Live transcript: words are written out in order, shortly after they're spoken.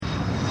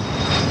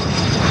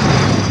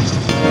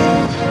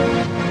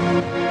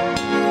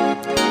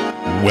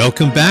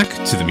Welcome back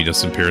to the Meet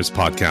Us in Paris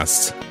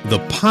podcast, the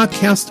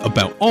podcast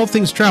about all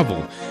things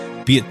travel,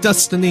 be it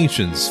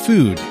destinations,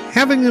 food,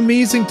 having an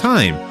amazing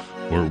time,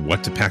 or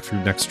what to pack for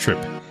your next trip.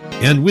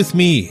 And with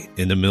me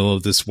in the middle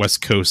of this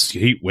West Coast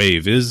heat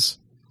wave is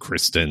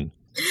Kristen.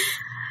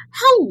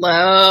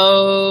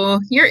 Hello.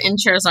 Your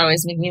intros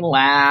always make me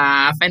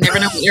laugh. I never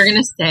know what you're going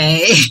to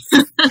say.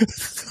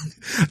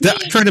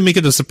 I'm trying to make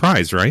it a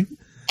surprise, right?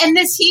 And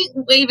this heat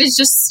wave is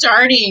just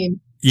starting.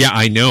 Yeah,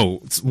 I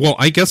know. Well,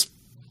 I guess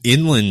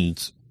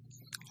inland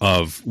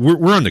of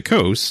we're on the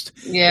coast.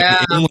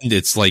 Yeah. Inland,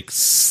 it's like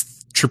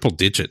triple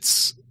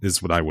digits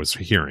is what I was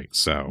hearing.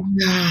 So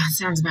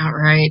sounds about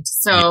right.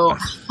 So yeah.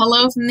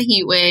 Hello from the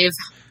heat wave.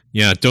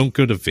 Yeah, don't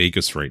go to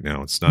Vegas right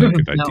now. It's not a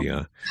good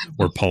idea.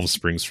 Or Palm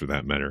Springs for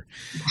that matter.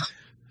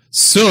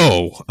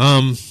 So,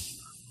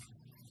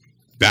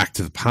 back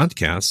to the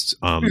podcast.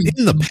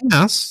 In the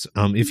past,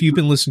 if you've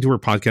been listening to our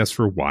podcast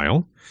for a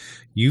while,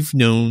 you've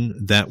known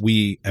that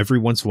we, every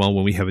once in a while,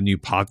 when we have a new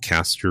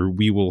podcaster,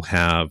 we will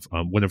have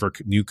one of our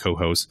new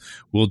co-hosts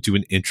will do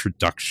an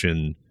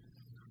introduction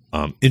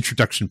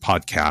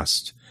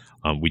podcast.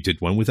 We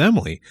did one with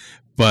Emily.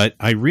 But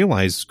I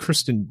realized,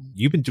 Kristen,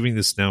 you've been doing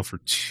this now for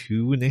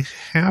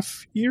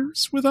 2.5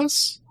 years with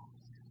us?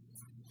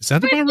 Is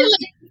that about right?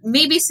 Like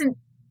maybe since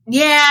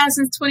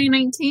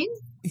 2019.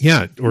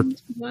 Yeah, or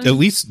at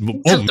least,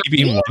 maybe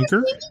even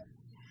longer?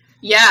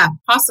 Yeah,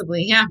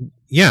 possibly, yeah.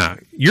 Yeah,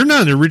 you're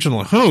not an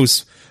original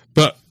host,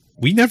 but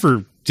we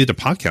never did a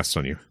podcast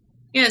on you.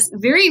 Yes,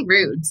 very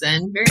rude,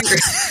 Zen. Very rude.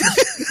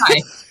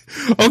 Hi.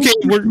 Okay,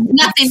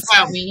 nothing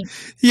about me.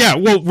 Yeah,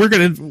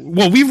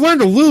 we've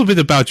learned a little bit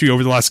about you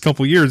over the last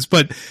couple of years,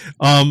 but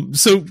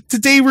so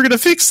today we're gonna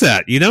fix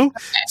that, you know. Okay.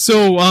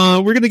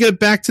 So we're gonna get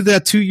back to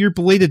that 2-year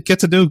belated Get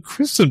to Know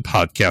Kristen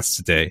podcast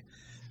today.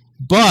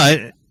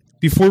 But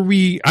before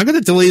I'm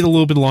gonna delay it a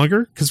little bit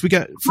longer because we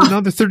got for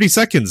another 30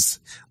 seconds.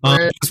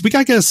 Because we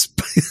gotta get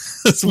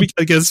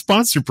a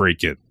sponsor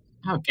break in.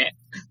 Okay,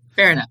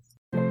 fair enough.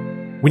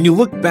 When you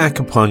look back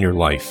upon your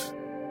life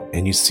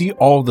and you see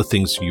all the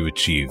things you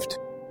achieved,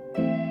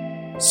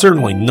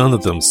 certainly none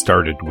of them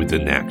started with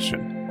inaction.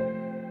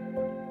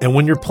 And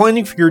when you're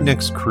planning for your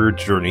next career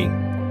journey,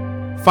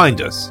 find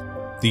us,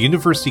 the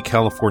University of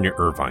California,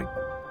 Irvine.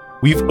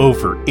 We've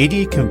over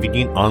 80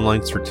 convenient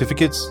online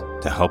certificates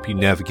to help you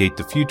navigate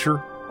the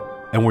future,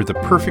 and we're the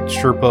perfect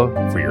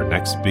Sherpa for your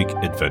next big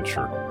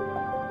adventure.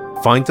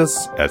 Find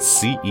us at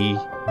ce.uci.edu.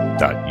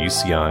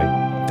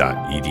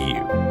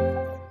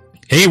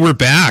 Hey, we're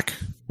back.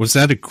 Was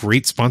that a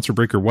great sponsor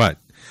break or what?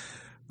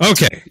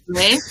 Okay.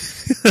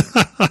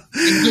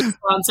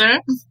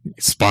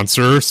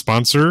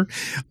 Sponsor.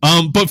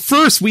 But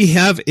first, we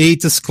have a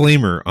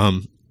disclaimer.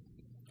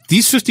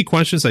 These 50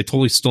 questions I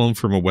totally stole them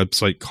from a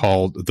website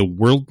called the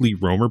Worldly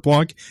Roamer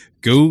blog.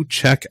 Go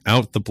check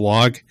out the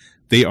blog.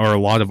 They are a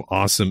lot of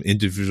awesome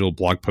individual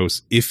blog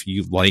posts. If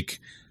you like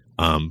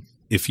our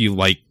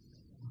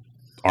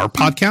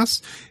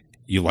podcast,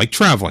 you like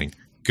traveling,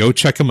 go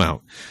check them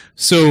out.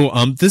 So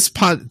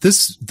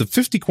the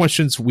 50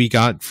 questions we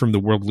got from the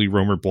Worldly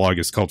Roamer blog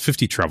is called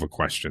 50 Travel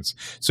Questions.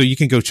 So you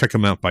can go check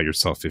them out by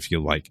yourself if you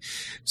like.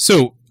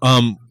 So,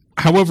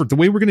 however, the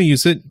way we're going to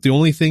use it, the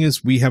only thing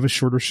is we have a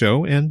shorter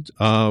show and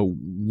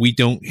we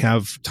don't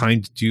have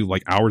time to do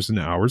like hours and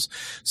hours.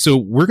 So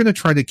we're going to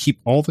try to keep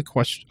all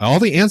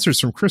the answers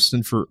from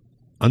Kristen for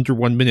under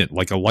 1 minute,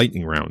 like a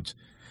lightning round.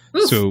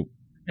 Oof. So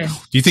do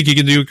you think you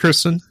can do it,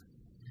 Kristen?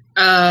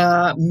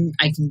 I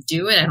can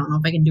do it. I don't know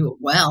if I can do it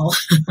well.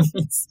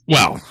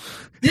 Well,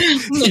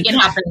 make it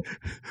happen.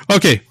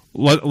 Okay,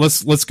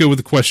 let's go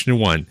with question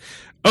 1.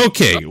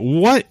 Okay,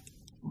 what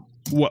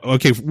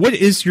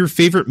is your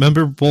favorite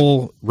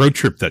memorable road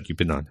trip that you've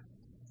been on?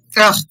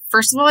 Oh,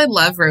 first of all, I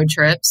love road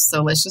trips,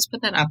 so let's just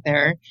put that out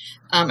there.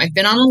 I've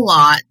been on a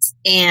lot,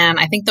 and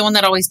I think the one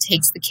that always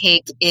takes the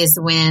cake is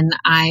when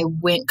I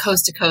went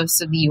coast to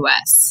coast of the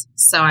U.S.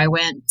 So I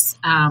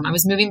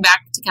was moving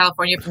back to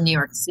California from New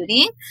York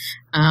City.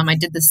 I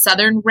did the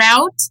southern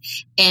route,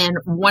 and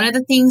one of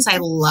the things I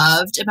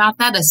loved about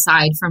that,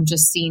 aside from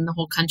just seeing the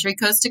whole country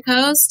coast to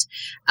coast,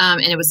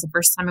 and it was the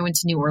first time I went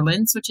to New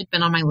Orleans, which had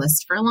been on my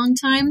list for a long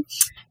time.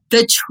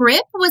 The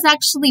trip was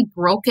actually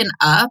broken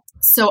up.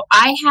 So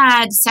I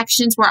had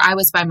sections where I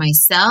was by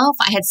myself.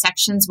 I had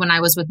sections when I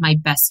was with my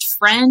best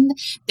friend.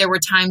 There were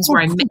times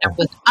where I met up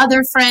with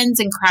other friends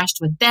and crashed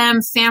with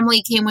them.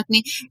 Family came with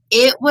me.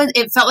 It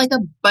felt like a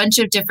bunch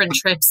of different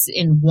trips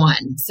in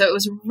one. So it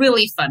was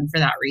really fun for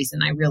that reason.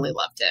 I really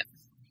loved it.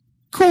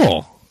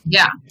 Cool.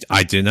 Yeah.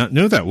 I did not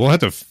know that. We'll have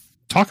to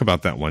talk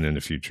about that one in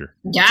the future.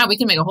 Yeah, we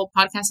can make a whole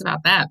podcast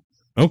about that.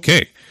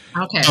 Okay.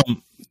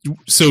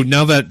 So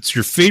now that's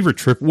your favorite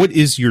trip, what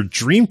is your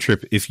dream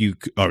trip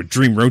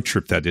dream road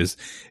trip, that is?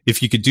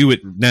 If you could do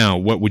it now,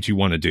 what would you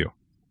want to do?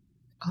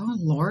 Oh,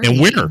 Lord. And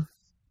where?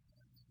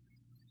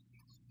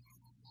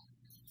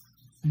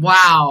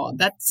 Wow.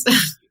 That's...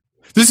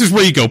 This is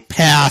where you go,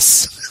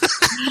 pass.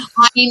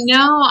 I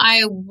know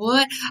I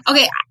would.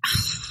 Okay.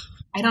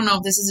 I don't know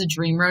if this is a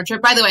dream road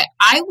trip. By the way,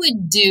 I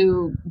would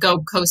go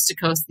coast to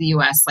coast of the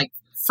U.S. like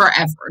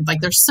forever. Like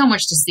there's so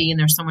much to see and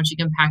there's so much you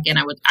can pack in.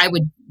 I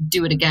would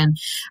do it again.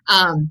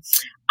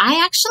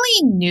 I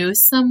actually knew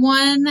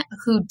someone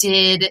who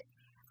did,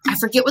 I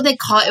forget what they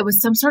call it. It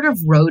was some sort of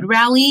road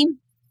rally.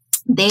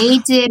 They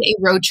did a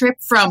road trip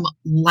from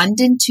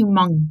London to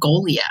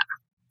Mongolia.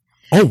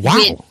 Oh,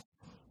 wow.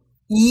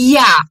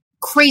 Yeah.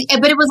 Crazy.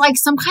 But it was like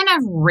some kind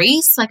of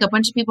race. Like a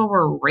bunch of people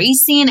were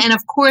racing. And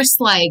of course,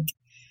 like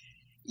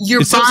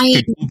you're buying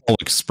like a Gumball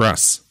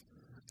Express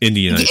in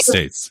the United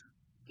States.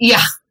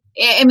 Yeah.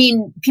 I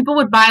mean, people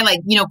would buy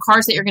like,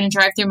 cars that you're going to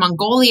drive through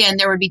Mongolia, and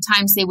there would be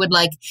times they would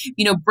like,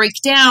 break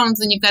downs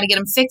and you've got to get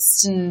them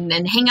fixed and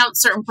hang out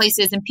certain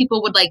places, and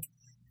people would like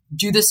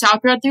do the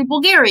south route through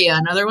Bulgaria,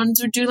 and other ones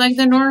would do like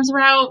the north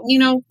route,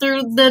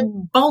 through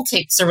the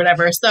Baltics or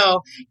whatever.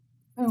 So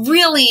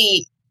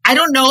really, I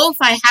don't know if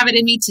I have it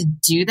in me to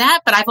do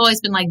that, but I've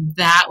always been like,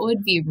 that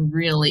would be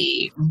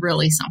really,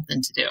 really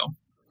something to do.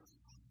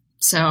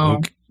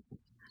 So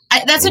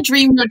that's a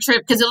dream road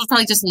trip because it'll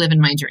probably just live in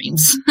my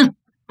dreams.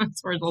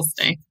 That's where it'll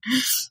stay.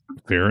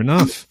 Fair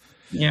enough.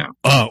 Yeah.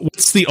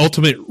 What's the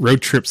ultimate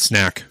road trip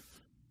snack?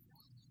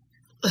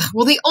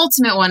 Well, the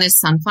ultimate one is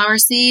sunflower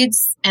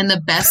seeds. And the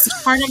best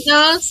part of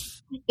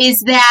those is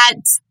that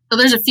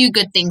there's a few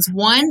good things.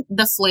 One,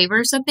 the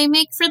flavors that they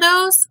make for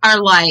those are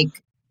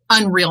like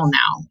unreal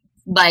now.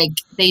 Like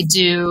they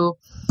do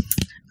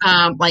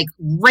like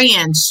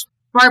ranch,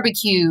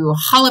 barbecue,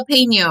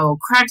 jalapeno,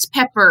 cracked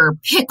pepper,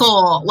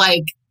 pickle,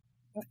 like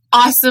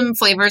awesome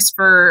flavors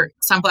for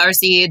sunflower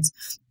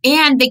seeds.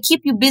 And they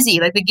keep you busy.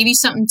 Like they give you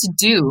something to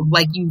do.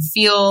 Like you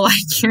feel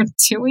like you're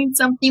doing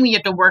something. You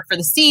have to work for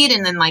the seed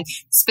and then like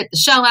spit the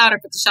shell out or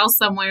put the shell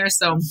somewhere.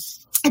 So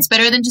it's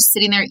better than just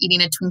sitting there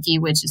eating a Twinkie,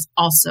 which is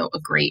also a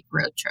great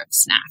road trip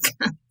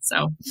snack.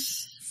 So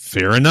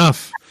fair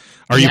enough.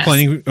 Are you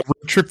planning a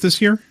road trip this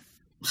year?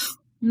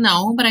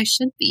 No, but I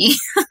should be.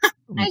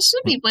 I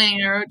should be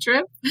planning a road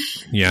trip.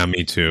 Yeah,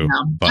 me too.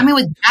 No. But I mean,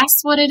 would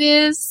that's what it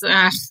is?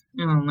 I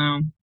don't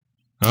know.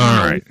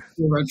 All right.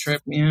 Road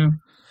trip, yeah.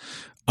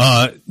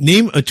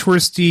 Name a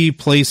touristy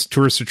place,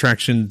 tourist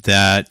attraction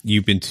that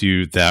you've been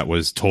to that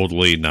was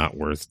totally not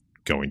worth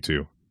going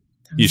to.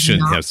 You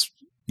shouldn't have.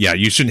 Yeah,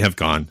 you shouldn't have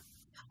gone.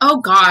 Oh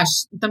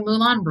gosh, the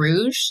Moulin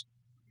Rouge.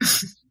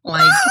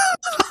 Like,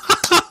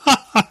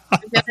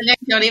 I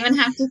don't even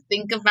have to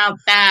think about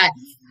that.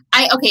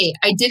 I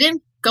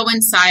didn't go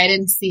inside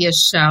and see a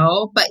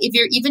show, but if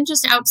you're even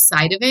just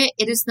outside of it,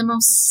 it is the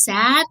most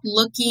sad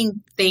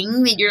looking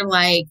thing that you're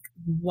like,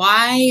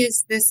 why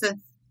is this a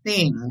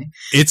thing?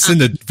 It's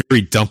in a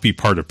very dumpy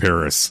part of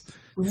Paris.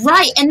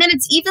 Right. And then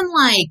it's even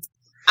like,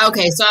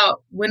 okay,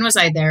 so when was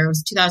I there? It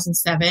was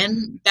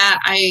 2007 that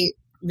I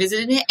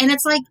visited it. And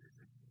it's like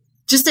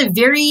just a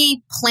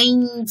very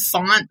plain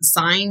font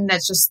sign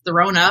that's just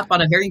thrown up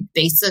on a very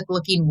basic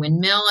looking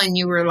windmill. And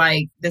you were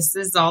like, this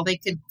is all they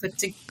could put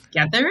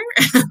together?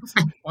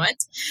 Like, what?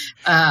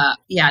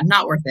 Yeah,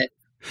 not worth it.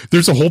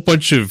 There's a whole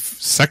bunch of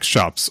sex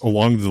shops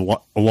along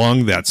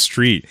that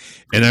street,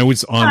 and I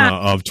was on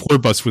a tour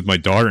bus with my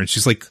daughter, and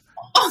she's like,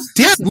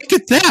 "Dad, look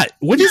at that!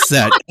 What is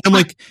that?" And I'm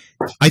like,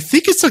 "I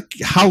think it's a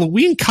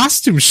Halloween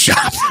costume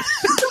shop."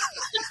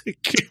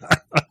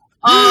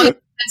 Oh,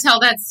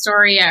 tell that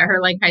story at her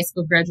like high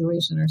school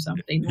graduation or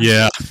something.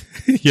 Yeah,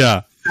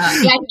 yeah. I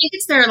think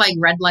it's their like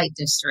red light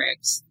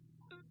district.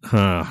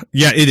 Yeah,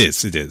 it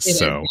is. It is.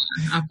 So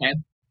okay.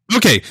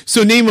 Okay,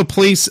 so name a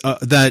place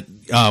that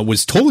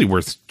was totally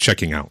worth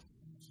checking out.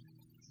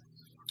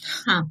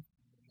 Huh.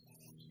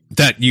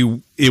 That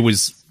you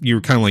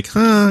were kind of like,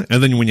 huh?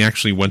 And then when you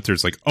actually went there,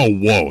 it's like, oh,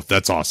 whoa,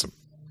 that's awesome.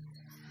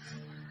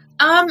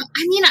 I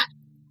mean,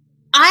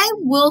 I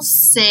will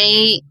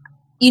say,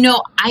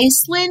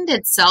 Iceland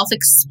itself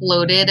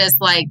exploded as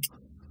like,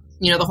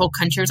 the whole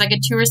country was like a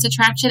tourist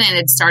attraction, and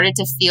it started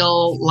to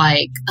feel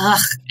like,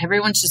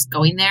 everyone's just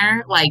going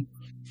there. Like,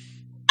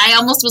 I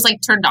almost was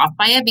like turned off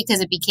by it because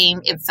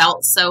it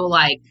felt so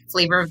like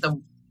flavor of the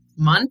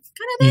month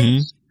kind of thing.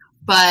 Mm-hmm.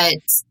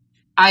 But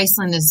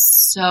Iceland is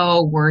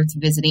so worth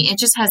visiting. It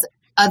just has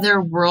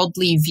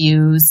otherworldly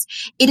views.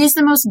 It is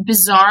the most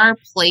bizarre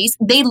place.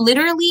 They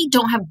literally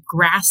don't have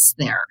grass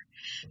there.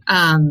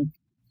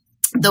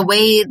 The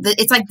way that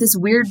it's like this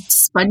weird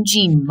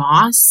spongy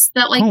moss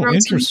that like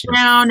rotates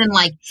around, and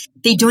like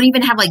they don't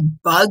even have like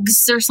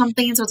bugs or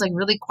something. So it's like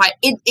really quiet.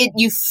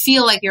 You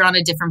feel like you're on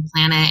a different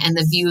planet, and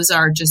the views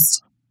are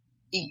just,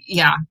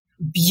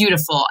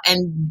 beautiful.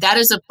 And that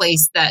is a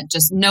place that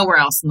just nowhere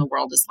else in the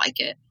world is like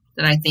it.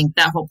 That I think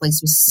that whole place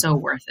was so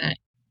worth it.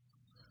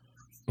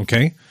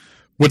 Okay.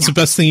 What's the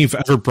best thing you've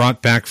ever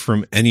brought back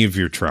from any of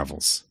your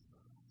travels?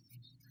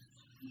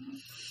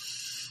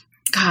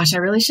 Gosh, I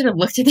really should have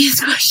looked at these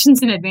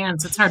questions in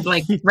advance. It's hard to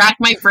like rack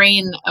my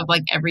brain of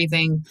like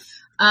everything.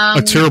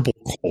 A terrible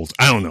cold.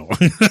 I don't know.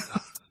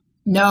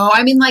 No,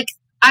 I mean, like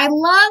I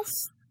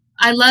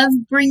love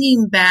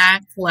bringing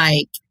back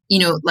like,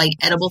 like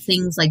edible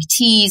things like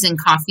teas and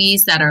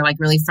coffees that are like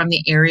really from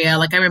the area.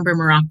 Like I remember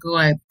Morocco,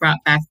 I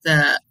brought back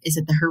the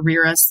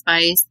Harira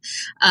spice.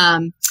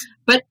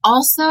 But But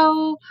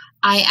also,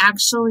 I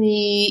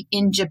actually,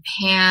 in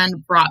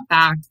Japan,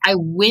 I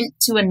went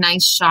to a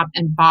nice shop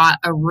and bought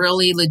a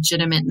really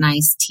legitimate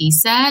nice tea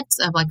set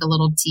of like a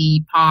little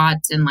teapot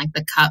and like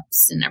the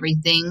cups and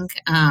everything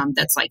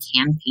that's like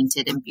hand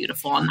painted and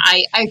beautiful. And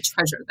I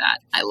treasure that.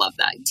 I love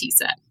that tea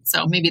set.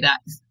 So maybe that.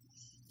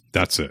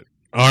 That's it.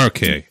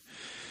 Okay.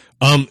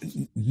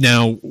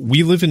 Now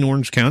we live in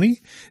Orange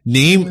County.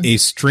 Name a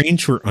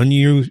strange or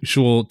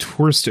unusual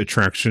tourist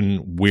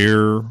attraction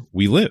where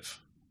we live.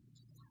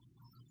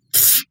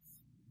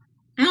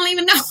 I don't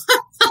even know.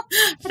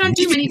 I don't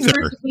do many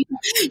tours.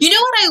 You know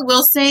what I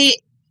will say?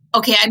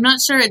 Okay, I'm not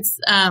sure it's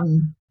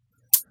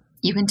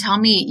you can tell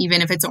me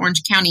even if it's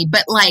Orange County,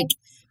 but like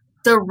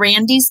the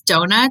Randy's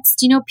Donuts,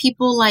 do you know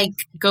people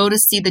like go to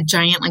see the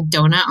giant like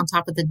donut on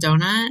top of the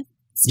donut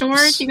store?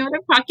 Yes. Do you know what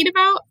I'm talking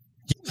about?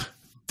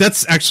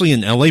 That's actually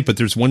in LA, but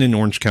there's one in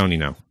Orange County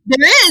now.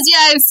 There is,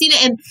 yeah, I've seen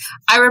it. And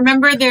I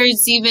remember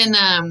there's even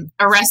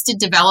Arrested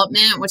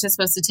Development, which is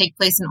supposed to take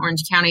place in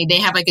Orange County. They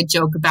have like a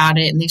joke about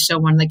it, and they show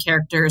one of the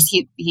characters.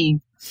 He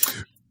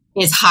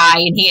is high,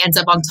 and he ends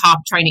up on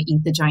top trying to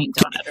eat the giant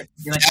donut or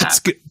something like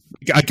That's that.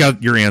 good. I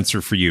got your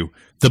answer for you.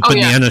 The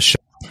banana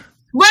shop.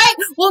 Right.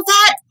 Well,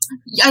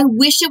 I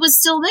wish it was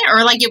still there,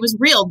 or like it was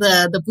real.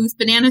 The Booth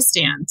Banana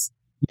Stand.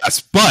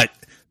 Yes, but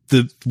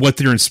what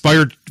they're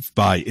inspired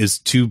by is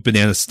 2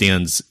 banana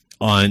stands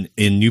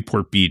in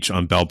Newport Beach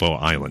on Balboa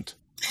Island.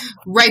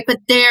 Right, but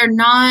they're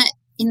not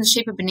in the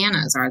shape of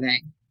bananas, are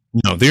they?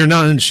 No, they are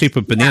not in the shape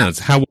of bananas.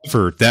 Yeah.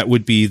 However, that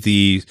would be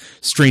the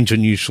strange,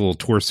 unusual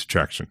tourist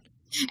attraction.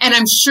 And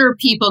I'm sure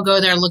people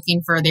go there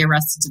looking for the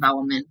Arrested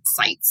Development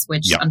sites,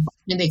 which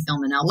unfortunately they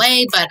film in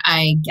LA, but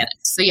I get it.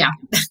 So yeah,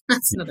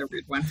 that's another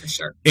weird one for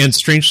sure. And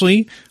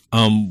strangely,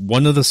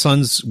 one of the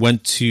sons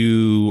went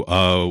to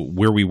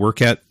where we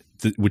work at,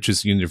 which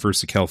is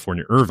University of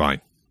California,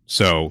 Irvine.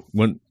 So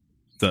when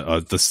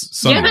the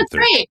son went there.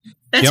 Right.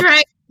 That's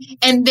right.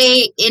 And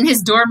in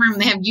his dorm room,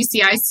 they have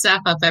UCI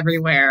stuff up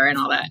everywhere and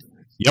all that.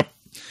 Yep.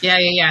 Yeah.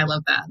 I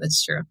love that.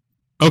 That's true.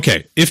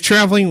 Okay. If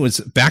traveling was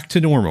back to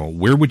normal,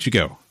 where would you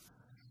go?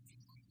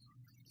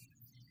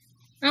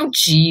 Oh,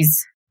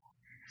 geez.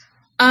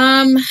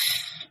 I'm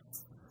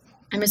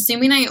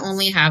assuming I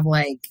only have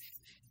like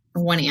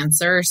one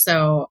answer.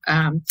 So,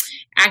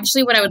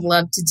 actually what I would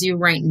love to do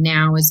right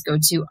now is go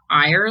to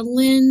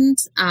Ireland.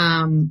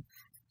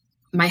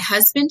 My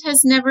husband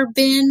has never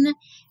been,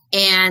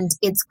 and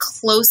it's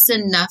close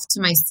enough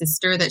to my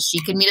sister that she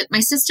can meet it.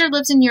 My sister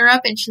lives in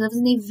Europe, and she lives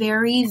in a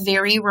very,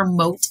 very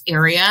remote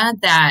area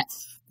that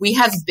we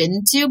have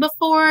been to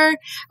before,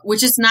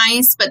 which is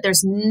nice, but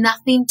there's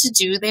nothing to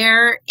do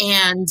there.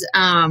 And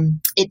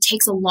it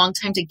takes a long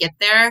time to get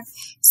there.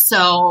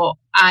 So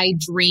I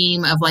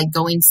dream of like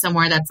going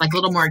somewhere that's like a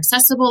little more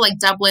accessible, like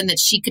Dublin, that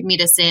she could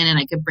meet us in, and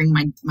I could bring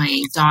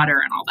my daughter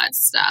and all that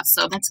stuff.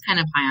 So that's kind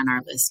of high on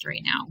our list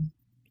right now.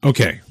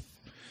 Okay.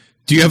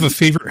 Do you have a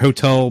favorite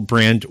hotel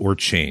brand or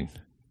chain,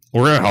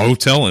 or a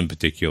hotel in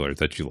particular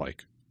that you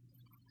like?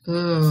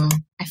 Ooh,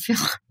 I feel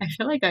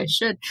like I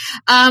should.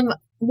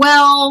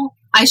 Well,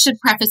 I should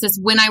preface this.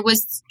 When I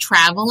was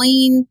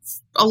traveling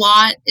a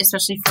lot,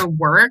 especially for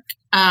work,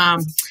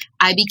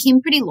 I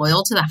became pretty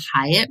loyal to the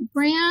Hyatt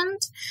brand,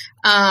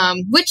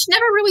 which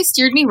never really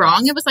steered me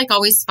wrong. It was like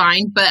always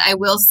fine, but I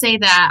will say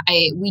that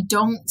we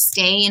don't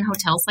stay in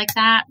hotels like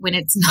that when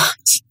it's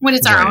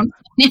our own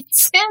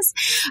finances.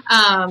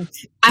 I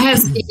have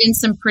stayed in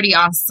some pretty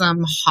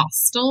awesome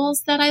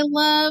hostels that I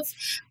love.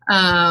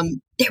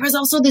 There was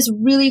also this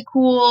really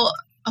cool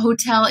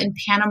hotel in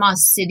Panama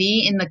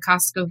City in the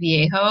Casco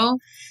Viejo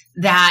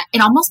that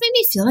it almost made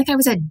me feel like I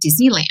was at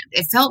Disneyland.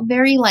 It felt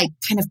very like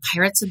kind of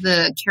Pirates of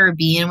the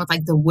Caribbean with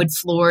like the wood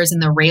floors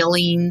and the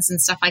railings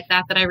and stuff like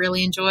that I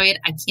really enjoyed.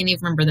 I can't even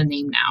remember the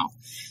name now.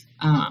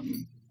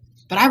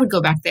 But I would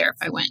go back there if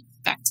I went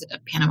back to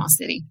Panama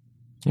City.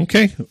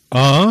 Okay.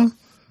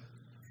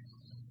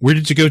 Where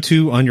did you go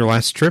to on your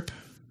last trip?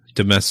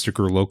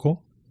 Domestic or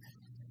local?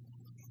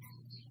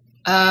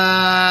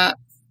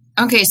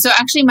 Okay, so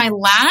actually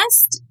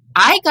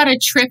I got a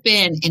trip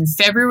in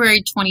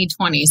February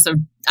 2020. So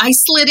I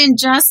slid in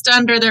just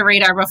under the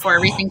radar before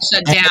everything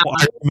shut down.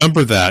 I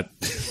remember that.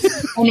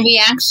 And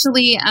we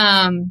actually,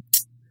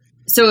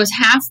 so it was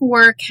half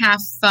work,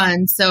 half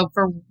fun. So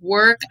for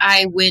work,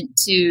 I went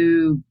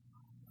to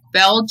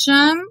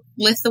Belgium,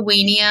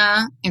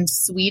 Lithuania, and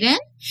Sweden.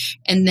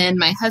 And then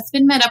my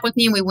husband met up with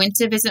me and we went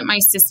to visit my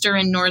sister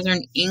in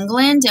Northern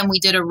England, and we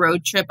did a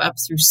road trip up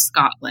through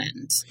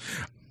Scotland.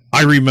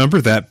 I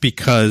remember that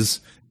because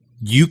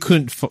you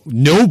couldn't,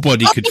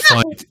 nobody could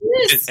find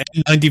an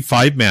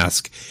N95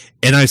 mask.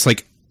 And I was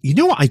like,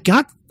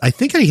 I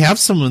think I have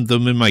some of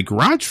them in my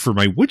garage for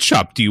my wood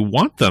shop. Do you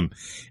want them?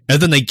 And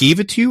then they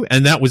gave it to you.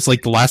 And that was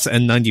like the last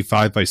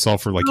N95 I saw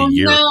for like a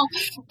year. No.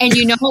 And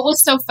you know what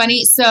was so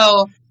funny?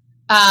 So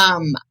I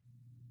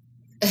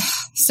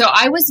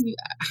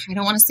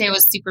don't want to say I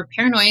was super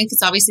paranoid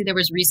because obviously there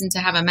was reason to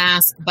have a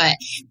mask, but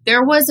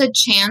there was a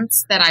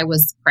chance that I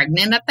was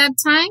pregnant at that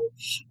time,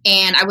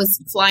 and I was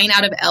flying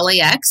out of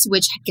LAX,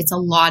 which gets a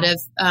lot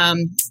of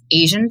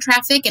Asian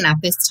traffic. And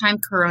at this time,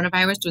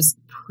 coronavirus was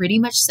pretty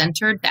much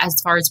centered,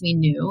 as far as we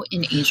knew,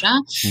 in Asia.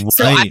 Right.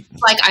 So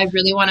I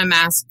really want a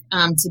mask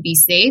to be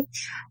safe.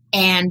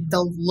 And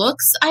the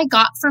looks I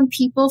got from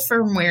people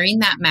from wearing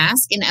that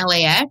mask in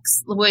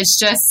LAX was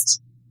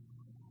just...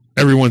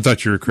 Everyone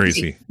thought you were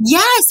crazy.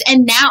 Yes.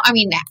 And now, I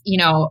mean, you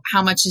know,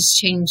 how much has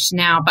changed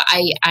now, but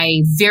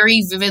I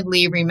very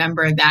vividly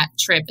remember that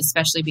trip,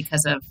 especially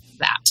because of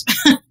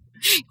that.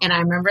 And I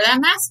remember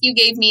that mask you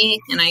gave me,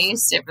 and I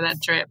used it for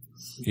that trip.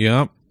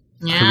 Yep.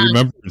 Yeah. I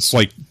remember it's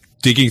like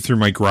digging through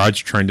my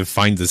garage trying to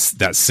find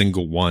that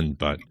single one,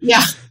 but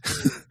yeah.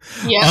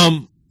 Yeah.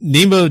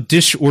 Name a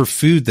dish or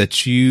food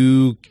that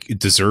you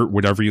dessert,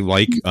 whatever you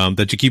like,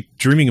 that you keep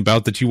dreaming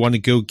about that you want to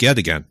go get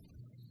again.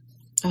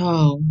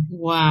 Oh,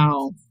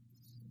 wow.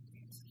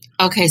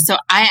 Okay, so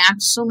I have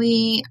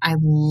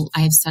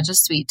such a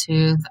sweet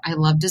tooth. I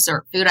love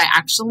dessert food. I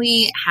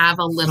actually have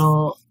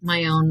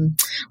my own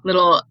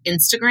little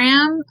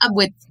Instagram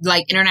with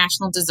like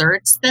international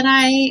desserts that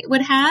I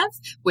would have,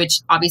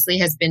 which obviously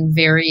has been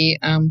very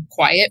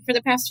quiet for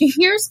the past few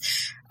years.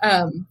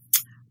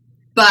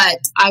 But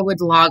I would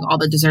log all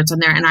the desserts on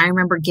there. And I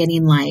remember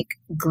getting like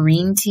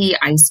green tea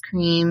ice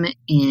cream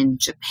in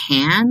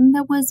Japan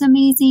that was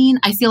amazing.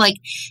 I feel like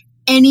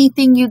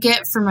anything you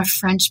get from a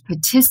French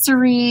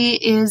patisserie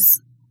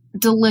is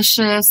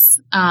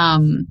delicious.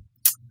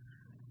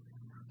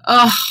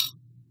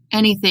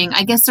 Anything.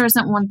 I guess there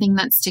isn't one thing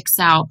that sticks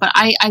out, but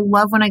I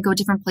love when I go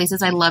different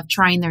places. I love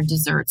trying their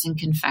desserts and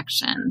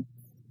confection.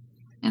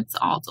 It's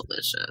all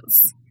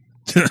delicious.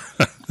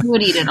 I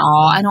would eat it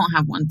all. I don't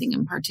have one thing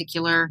in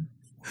particular.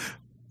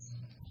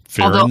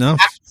 Fair enough.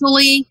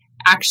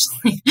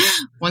 Actually,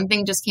 one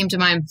thing just came to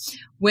mind.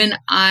 When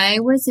I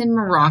was in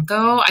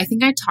Morocco, I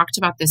think I talked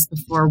about this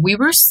before. We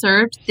were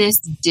served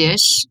this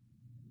dish.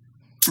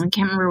 I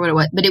can't remember what it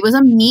was, but it was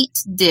a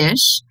meat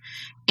dish,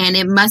 and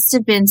it must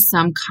have been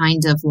some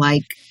kind of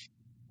like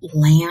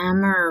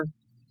lamb or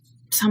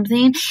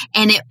something.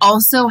 And it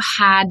also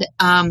had,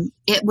 had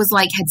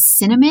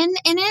cinnamon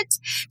in it.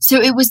 So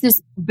it was this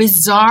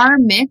bizarre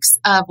mix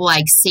of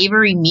like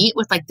savory meat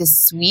with like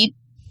this sweet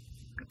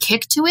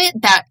kick to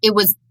it that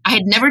I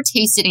had never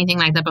tasted anything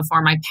like that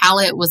before. My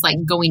palate was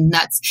like going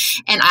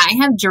nuts, and I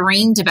have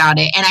dreamed about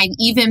it. And I've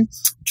even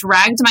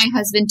dragged my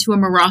husband to a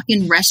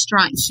Moroccan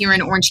restaurant here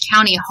in Orange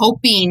County,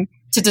 hoping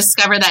to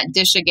discover that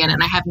dish again.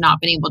 And I have not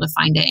been able to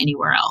find it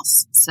anywhere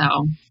else.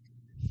 So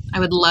I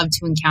would love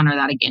to encounter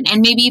that again,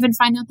 and maybe even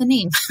find out the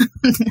name.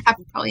 That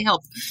would probably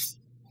help.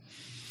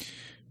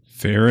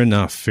 Fair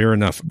enough. Fair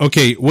enough.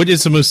 Okay. What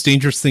is the most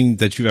dangerous thing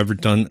that you've ever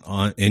done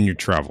in your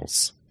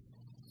travels?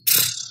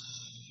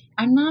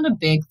 I'm not a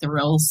big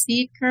thrill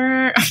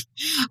seeker.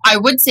 I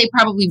would say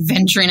probably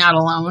venturing out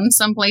alone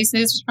some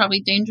places is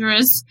probably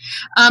dangerous.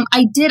 I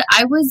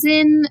was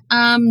in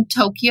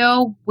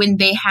Tokyo when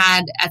they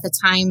had, at the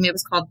time, it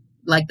was called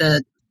like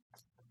the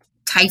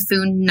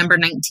Typhoon number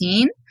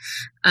 19.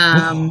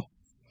 It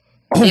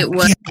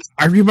was. Yeah,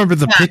 I remember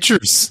the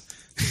pictures.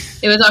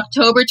 It was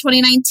October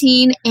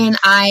 2019, and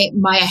I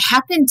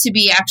happened to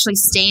be actually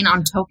staying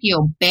on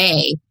Tokyo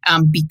Bay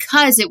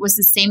because it was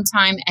the same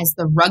time as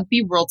the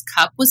Rugby World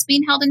Cup was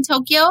being held in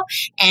Tokyo,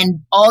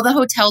 and all the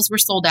hotels were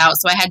sold out.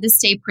 So I had to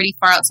stay pretty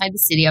far outside the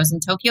city. I was in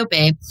Tokyo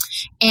Bay,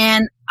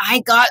 and I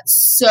got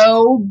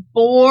so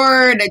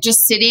bored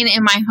just sitting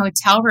in my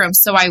hotel room.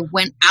 So I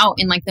went out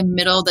in like the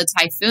middle of the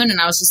typhoon, and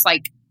I was just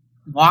like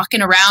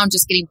walking around,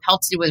 just getting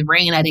pelted with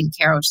rain. I didn't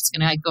care. I was just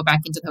going to go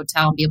back into the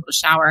hotel and be able to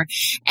shower.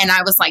 And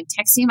I was like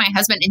texting my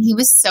husband, and he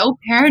was so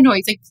paranoid.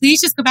 He's like, please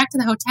just go back to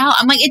the hotel.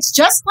 I'm like, it's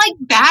just like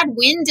bad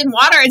wind and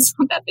water. It's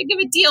not that big of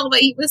a deal. But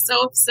he was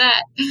so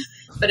upset.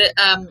 But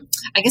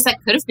I guess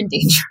that could have been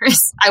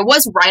dangerous. I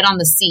was right on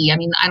the sea. I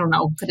mean, I don't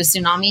know. Could a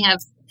tsunami have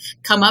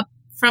come up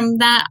from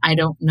that? I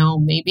don't know.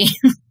 Maybe.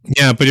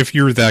 Yeah, but if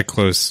you're that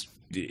close,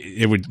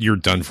 you're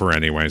done for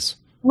anyways.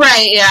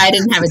 Right, yeah, I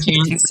didn't have a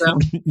chance, so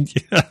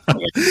yeah. I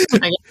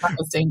guess that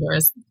was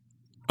dangerous.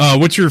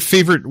 What's your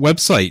favorite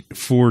website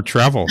for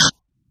travel,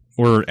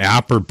 or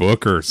app, or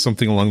book, or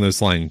something along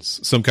those lines?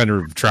 Some kind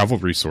of travel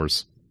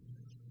resource.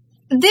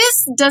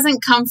 This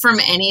doesn't come from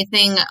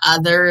anything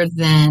other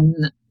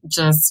than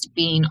just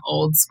being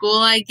old school,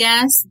 I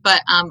guess.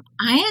 But I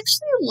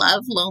actually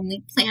love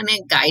Lonely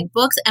Planet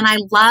guidebooks, and I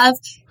love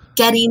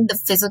getting the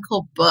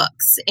physical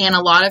books. And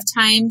a lot of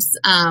times,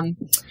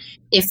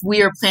 if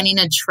we are planning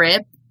a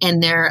trip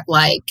and they're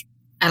like,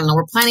 I don't know,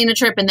 we're planning a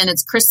trip and then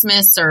it's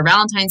Christmas or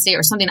Valentine's Day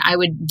or something, I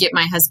would get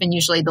my husband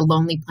usually the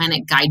Lonely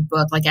Planet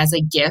guidebook, like as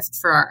a gift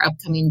for our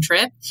upcoming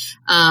trip.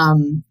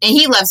 And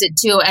he loves it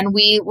too. And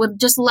we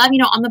would just love,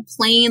 on the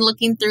plane,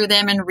 looking through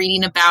them and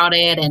reading about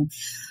it. And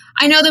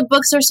I know the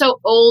books are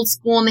so old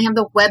school and they have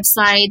the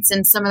websites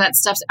and some of that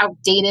stuff's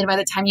outdated by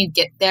the time you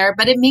get there,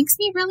 but it makes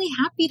me really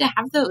happy to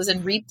have those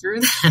and read through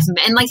them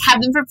and like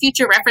have them for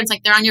future reference.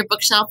 Like they're on your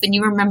bookshelf and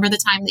you remember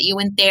the time that you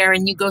went there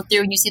and you go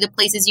through and you see the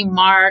places you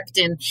marked,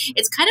 and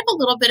it's kind of a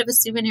little bit of a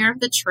souvenir of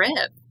the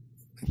trip.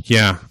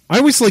 Yeah. I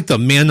always like the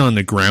man on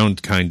the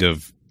ground kind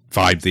of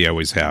vibe they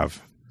always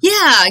have.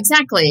 Yeah,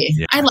 exactly.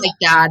 Yeah. I like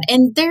that.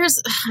 And I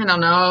don't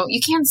know, you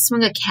can't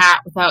swing a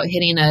cat without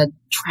hitting a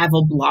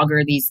travel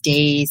blogger these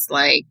days.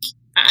 Like,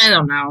 I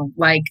don't know.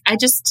 Like,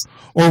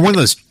 or one of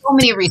those so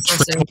many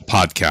resources. travel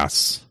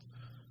podcasts.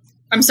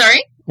 I'm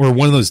sorry? Or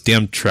one of those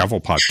damn travel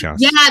podcasts.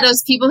 Yeah,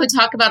 those people who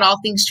talk about all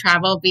things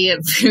travel, be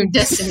it food,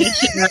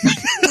 destination, or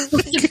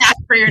that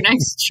for your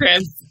next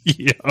trip.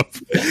 Yep.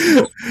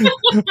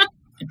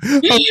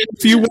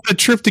 If you want a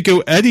trip to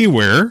go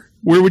anywhere,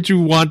 where would you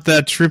want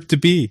that trip to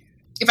be?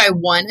 If I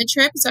won a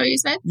trip, is that what you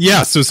said?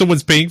 Yeah, so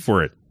someone's paying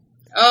for it.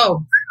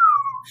 Oh.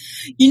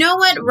 You know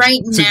what? Right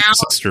So now, your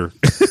sister.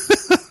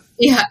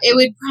 yeah, it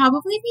would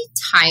probably be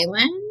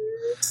Thailand.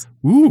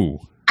 Ooh.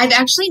 I've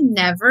actually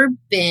never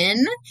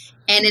been,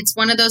 and it's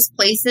one of those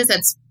places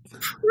that's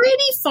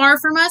pretty far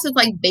from us. It's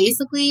like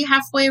basically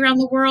halfway around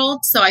the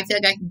world. So I feel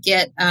like I could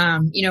get,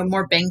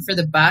 more bang for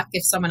the buck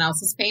if someone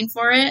else is paying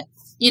for it.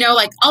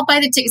 Like I'll buy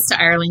the tickets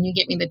to Ireland. You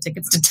get me the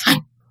tickets to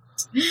Thailand.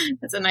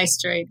 That's a nice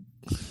trade.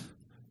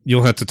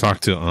 You'll have to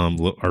talk to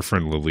our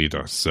friend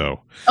Lolita.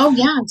 So. Oh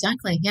yeah,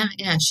 exactly. Yeah.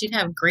 She'd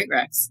have great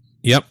recs.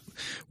 Yep.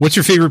 What's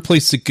your favorite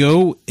place to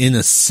go in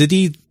a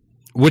city?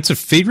 What's a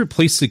favorite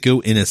place to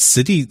go in a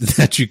city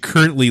that you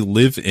currently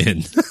live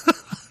in?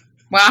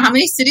 Wow, how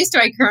many cities do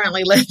I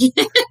currently live in?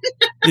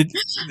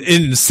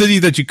 In the city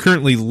that you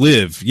currently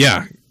live,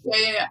 yeah.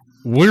 Yeah.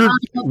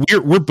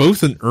 We're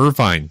both in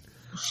Irvine.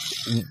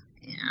 Yeah.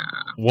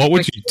 What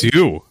would you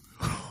do?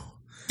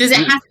 Does it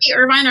have to be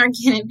Irvine or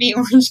can it be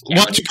Orange County?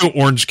 Why don't you go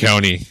Orange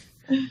County?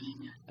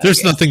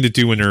 There's nothing to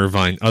do in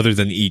Irvine other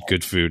than eat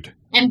good food.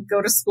 And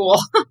go to school.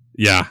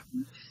 Yeah.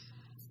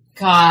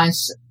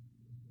 Gosh.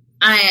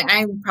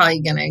 I'm probably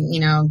gonna,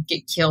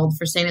 get killed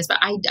for saying this, but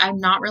I'm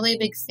not really a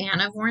big fan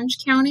of Orange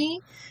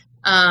County.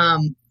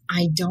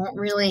 I don't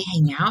really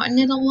hang out in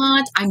it a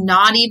lot. I'm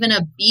not even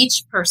a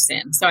beach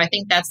person, so I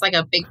think that's like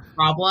a big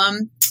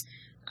problem.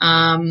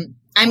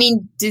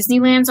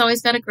 Disneyland's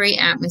always got a great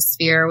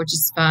atmosphere, which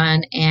is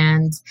fun,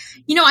 and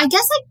I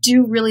guess I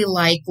do really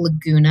like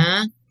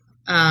Laguna.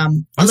 I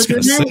was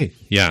going to say,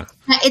 yeah,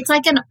 it's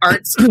like an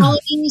arts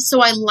colony,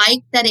 so I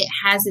like that it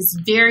has this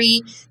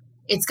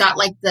it's got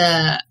like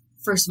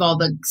first of all,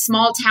 the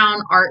small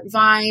town art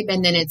vibe,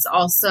 and then it's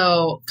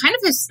also kind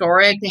of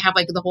historic. They have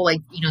like the whole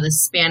the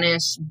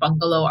Spanish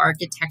bungalow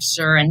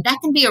architecture, and that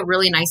can be a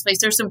really nice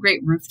place. There's some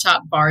great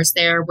rooftop bars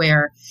there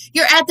where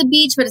you're at the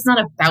beach, but it's not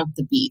about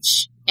the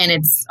beach, and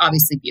it's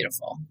obviously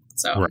beautiful.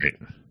 So right.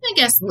 I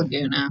guess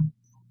Laguna.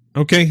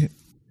 Okay.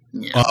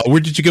 Yeah. Where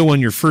did you go on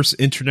your first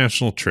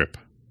international trip?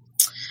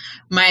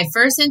 My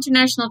first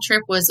international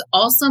trip was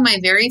also my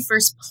very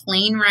first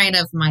plane ride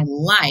of my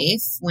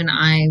life when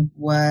I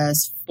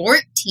was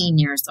 14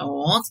 years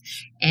old.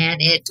 And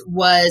it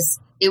was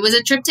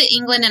a trip to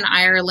England and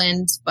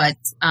Ireland, but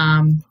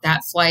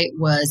that flight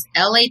was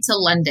LA to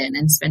London,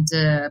 and spent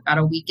about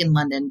a week in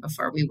London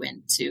before we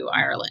went to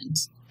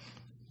Ireland.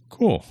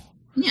 Cool.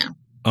 Yeah.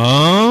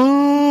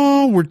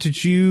 Where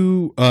did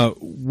you,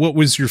 what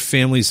was your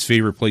family's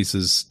favorite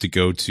places to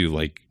go to,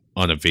 like,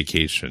 on a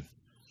vacation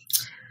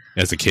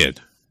as a kid?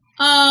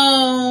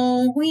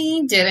 Oh,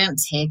 we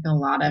didn't take a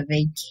lot of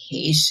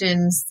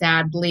vacations,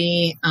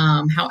 sadly.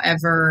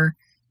 However,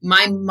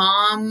 my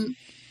mom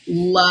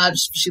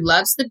loves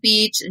the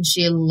beach, and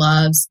she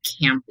loves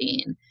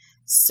camping.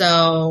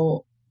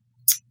 So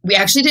we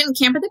actually didn't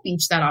camp at the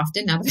beach that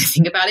often, now that I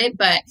think about it,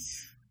 but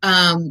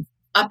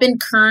up in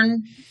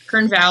Kern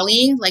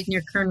Valley, like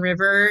near Kern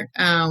River,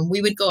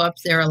 we would go up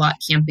there a lot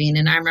camping,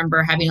 and I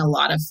remember having a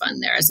lot of fun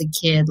there as a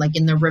kid, like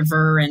in the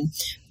river, and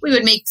we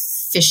would make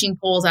fishing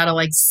poles out of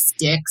like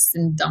sticks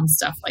and dumb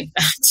stuff like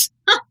that.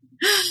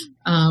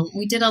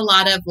 We did a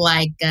lot of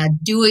like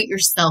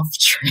do-it-yourself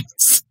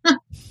trips.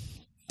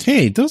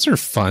 Hey, those are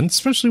fun,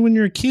 especially when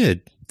you're a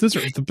kid. Those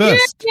are the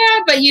best. Yeah,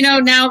 but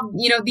now,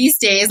 these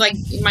days, like,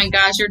 my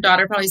gosh, your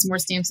daughter probably has more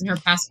stamps in her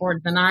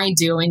passport than I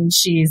do, and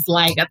she's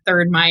like a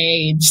third my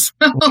age.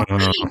 So,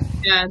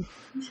 yeah,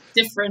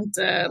 different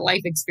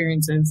life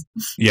experiences.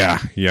 Yeah.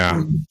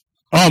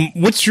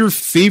 What's your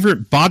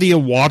favorite body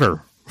of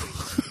water?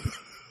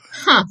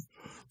 Huh.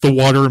 The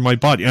water in my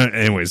body.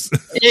 Anyways.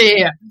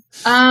 Yeah.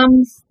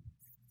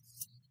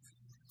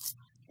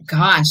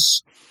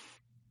 Gosh.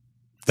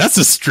 That's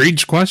a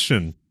strange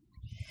question.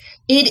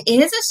 It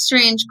is a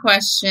strange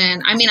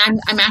question. I mean,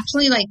 I'm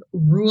actually like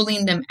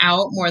ruling them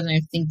out more than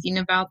I'm thinking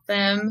about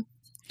them.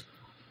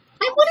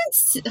 I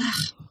wouldn't.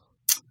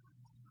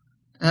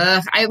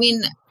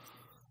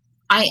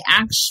 I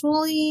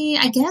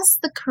guess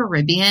the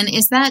Caribbean,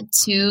 is that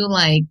too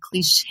like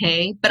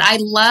cliche? But I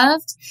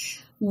loved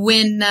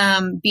when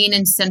being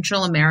in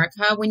Central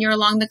America, when you're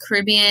along the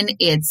Caribbean,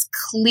 it's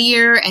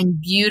clear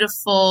and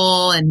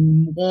beautiful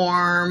and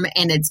warm,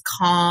 and it's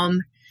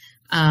calm.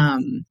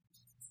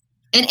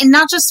 And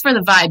not just for the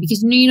vibe,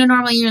 because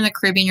normally you're in the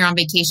Caribbean, you're on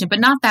vacation, but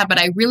not that. But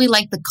I really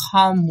like the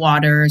calm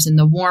waters and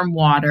the warm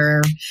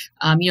water.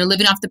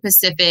 Living off the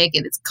Pacific,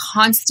 and it's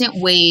constant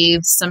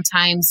waves.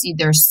 Sometimes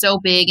they're so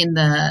big and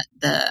the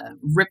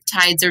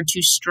riptides are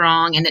too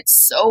strong, and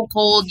it's so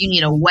cold you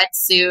need a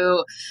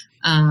wetsuit.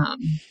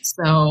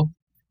 So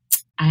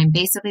I'm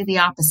basically the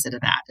opposite of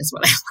that, is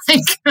what I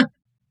like.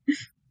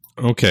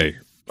 Okay.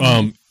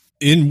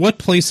 In what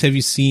place have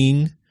you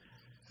seen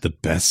the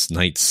best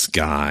night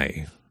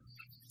sky?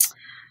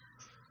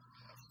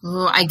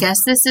 Oh, I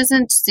guess this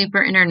isn't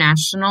super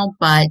international,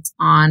 but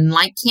on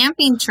like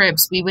camping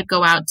trips, we would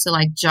go out to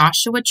like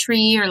Joshua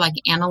Tree or like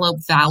Antelope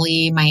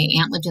Valley. My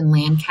aunt lived in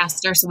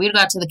Lancaster, so we would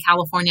go out to the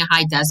California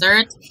high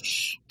desert.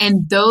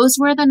 And those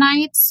were the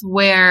nights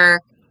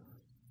where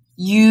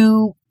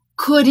you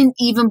couldn't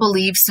even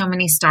believe so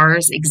many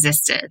stars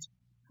existed.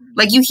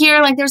 Like you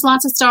hear like there's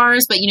lots of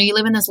stars, but you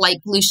live in this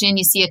light pollution,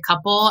 you see a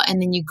couple, and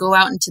then you go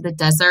out into the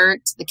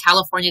desert. The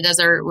California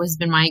desert has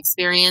been my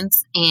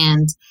experience,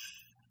 and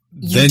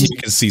then you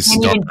can see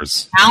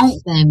stars.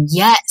 Count them,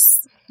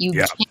 yes. You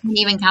can't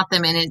even count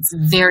them, and it's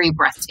very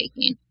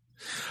breathtaking.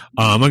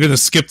 I'm going to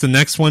skip the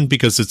next one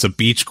because it's a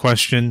beach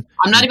question.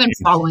 I'm not even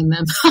following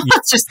them.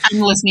 I'm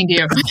listening to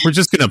you. We're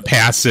just going to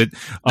pass it.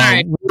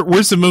 Right.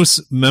 Where's the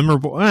most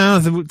memorable?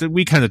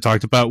 We kind of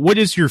talked about. What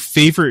is your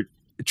favorite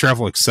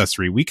travel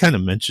accessory? We kind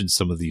of mentioned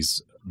some of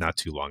these not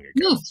too long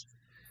ago.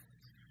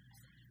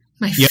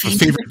 My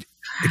favorite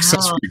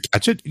accessory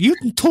gadget? You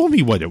told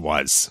me what it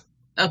was.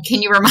 Oh,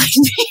 can you remind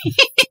me?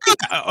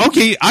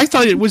 Okay, I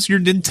thought it was your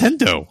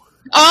Nintendo.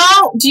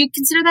 Oh, do you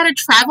consider that a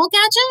travel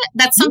gadget?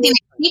 That's something I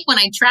keep when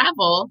I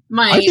travel.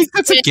 I think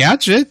that's a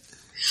gadget.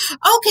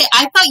 Okay,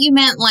 I thought you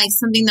meant like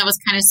something that was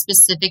kind of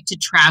specific to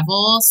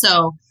travel.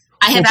 So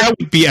that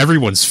would be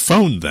everyone's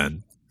phone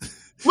then.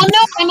 Well, no,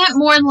 I meant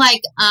more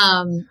like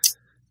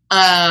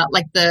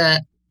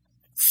the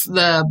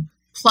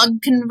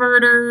plug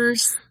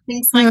converters,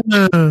 things like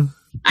that.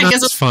 I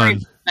guess it's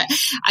fun.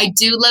 I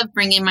do love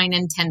bringing my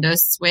Nintendo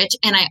Switch,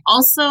 and I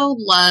also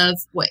love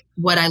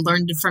what I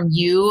learned from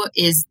you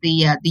is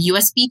the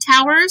USB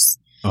towers.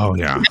 Oh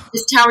yeah,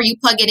 this tower you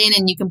plug it in,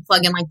 and you can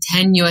plug in like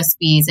 10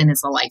 USBs, and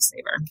it's a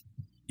lifesaver.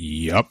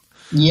 Yep.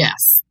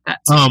 Yes.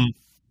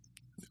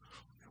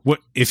 What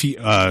if you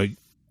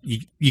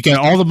got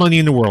all the money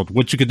in the world?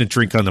 What you going to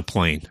drink on the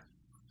plane?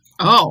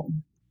 Oh,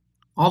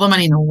 all the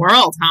money in the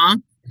world, huh?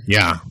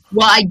 Yeah.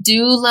 Well, I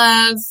do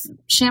love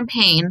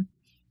champagne.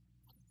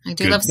 I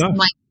do love some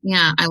I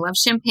love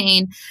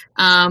champagne.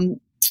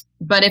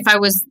 But if I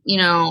was,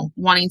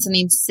 wanting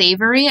something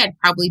savory, I'd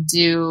probably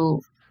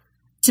do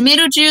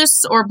tomato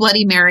juice or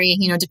Bloody Mary,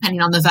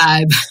 depending on the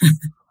vibe.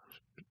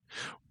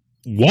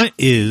 What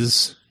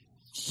is,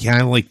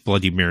 I like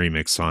Bloody Mary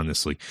mix,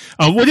 honestly.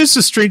 What is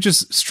the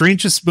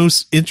strangest,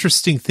 most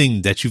interesting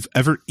thing that you've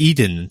ever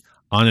eaten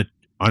on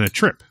a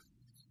trip?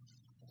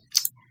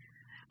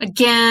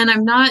 Again,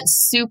 I'm not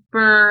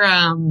super,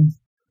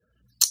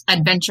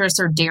 adventurous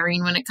or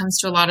daring when it comes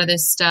to a lot of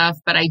this stuff,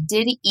 but I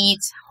did eat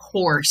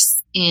horse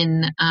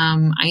in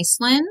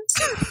Iceland,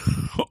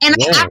 and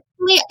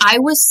I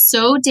was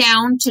so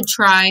down to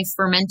try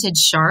fermented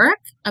shark.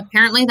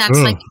 Apparently that's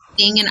like a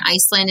thing in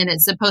Iceland, and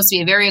it's supposed to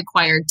be a very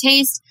acquired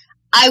taste.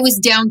 I was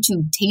down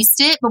to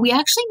taste it, but we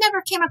actually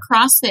never came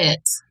across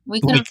it. We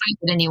couldn't find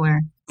it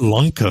anywhere.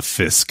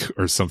 Lunkafisk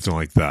or something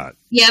like that.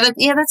 Yeah,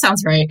 that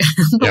sounds right.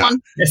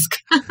 Lunkafisk.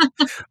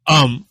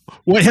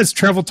 What has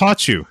travel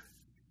taught you?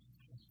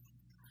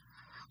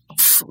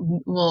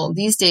 Well,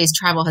 these days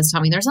travel has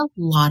taught me there's a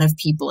lot of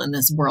people in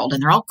this world,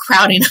 and they're all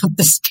crowding up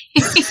the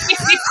space.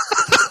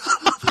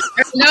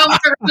 There's no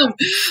more room.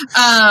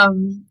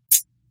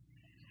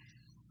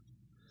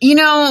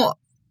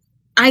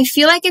 I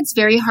feel like it's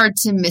very hard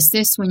to miss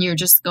this when you're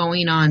just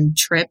going on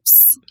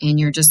trips and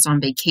you're just on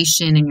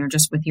vacation and you're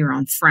just with your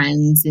own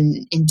friends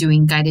and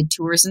doing guided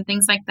tours and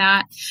things like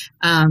that.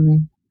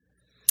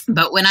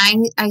 But when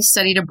I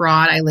studied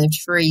abroad, I lived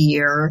for a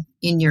year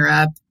in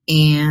Europe,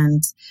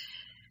 and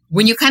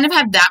when you kind of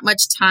have that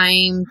much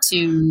time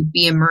to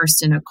be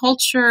immersed in a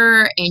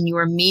culture and you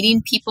are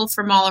meeting people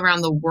from all around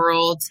the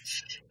world,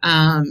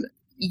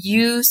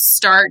 you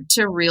start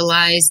to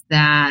realize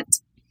that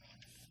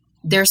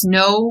there's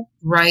no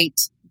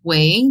right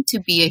way to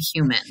be a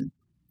human.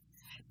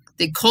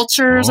 The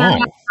cultures are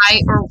not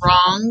right or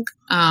wrong.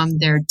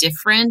 They're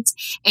different.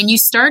 And you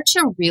start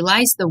to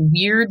realize the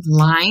weird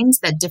lines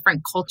that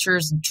different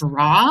cultures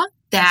draw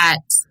that,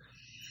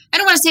 I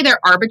don't want to say they're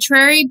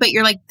arbitrary, but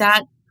you're like,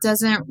 that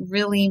doesn't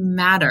really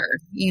matter.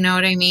 You know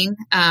what I mean?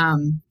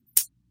 And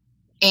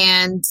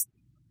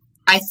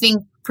I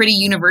think pretty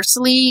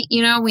universally,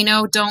 we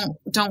know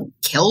don't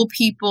kill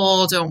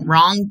people, don't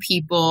wrong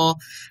people.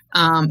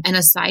 And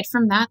aside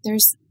from that,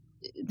 there's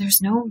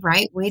no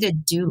right way to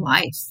do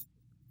life.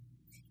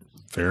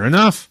 Fair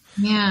enough.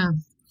 Yeah.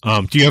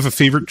 Do you have a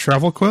favorite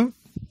travel quote?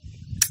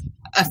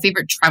 A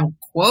favorite travel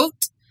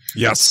quote?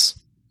 Yes.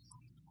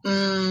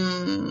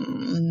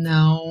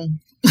 No.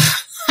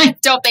 I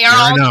don't. They're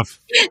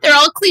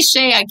all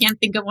cliche. I can't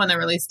think of one that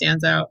really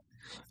stands out.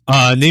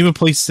 Name a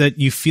place that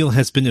you feel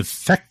has been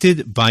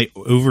affected by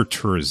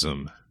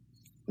over-tourism.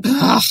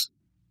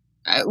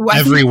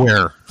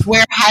 Everywhere.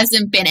 Where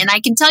hasn't been. And I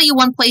can tell you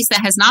one place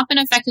that has not been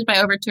affected by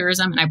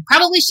over-tourism, and I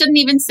probably shouldn't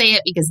even say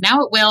it because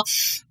now it will.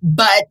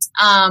 But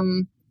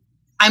I'm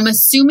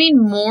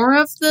assuming more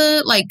of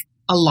a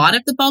lot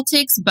of the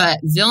Baltics, but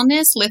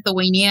Vilnius,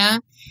 Lithuania,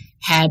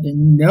 had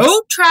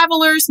no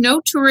travelers,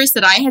 no tourists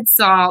that I had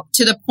saw,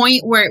 to the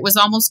point where it was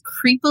almost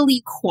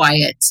creepily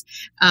quiet.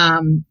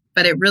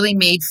 But it really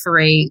made for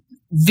a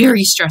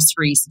very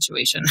stress-free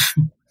situation.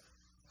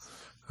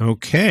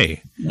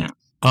 Okay. Yeah.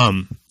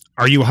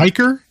 Are you a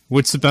hiker?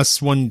 What's the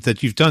best one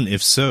that you've done,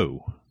 if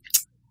so?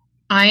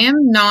 I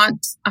am not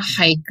a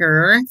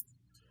hiker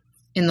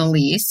in the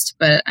least,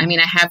 but I mean,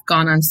 I have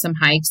gone on some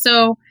hikes.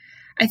 So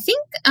I think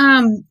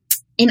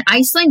in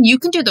Iceland, you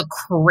can do the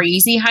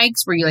crazy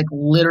hikes where you like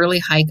literally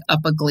hike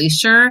up a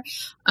glacier.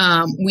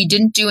 We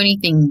didn't do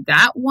anything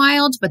that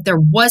wild, but there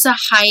was a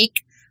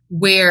hike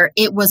where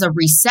it was a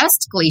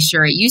recessed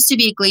glacier. It used to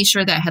be a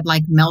glacier that had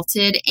like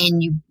melted,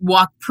 and you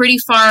walk pretty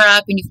far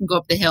up and you can go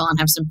up the hill and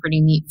have some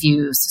pretty neat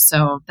views.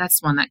 So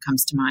that's one that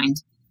comes to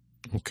mind.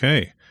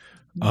 Okay.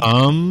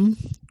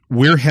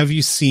 Where have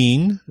you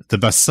seen the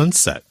best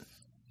sunset?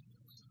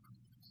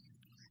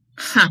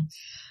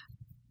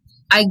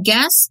 I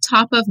guess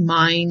top of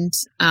mind,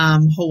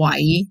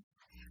 Hawaii.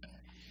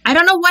 I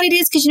don't know what it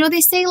is, because you know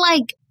they say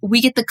like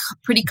we get the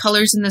pretty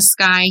colors in the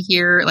sky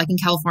here, like in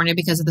California,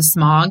 because of the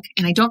smog.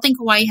 And I don't think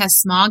Hawaii has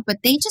smog, but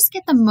they just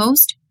get the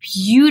most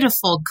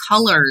beautiful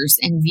colors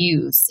and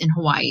views in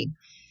Hawaii.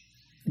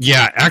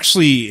 Yeah,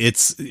 actually,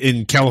 it's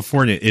in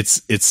California.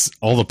 It's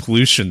all the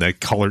pollution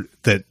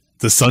that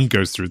the sun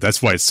goes through.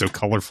 That's why it's so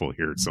colorful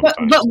here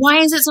sometimes. But why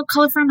is it so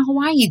colorful in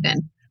Hawaii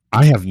then?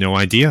 I have no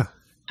idea.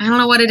 I don't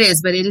know what it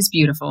is, but it is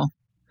beautiful.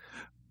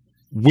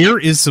 Where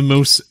is the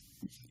most...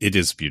 It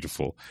is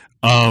beautiful.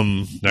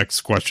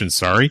 Next question,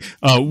 sorry.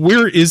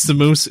 Where is the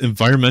most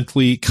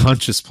environmentally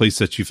conscious place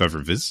that you've ever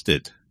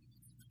visited?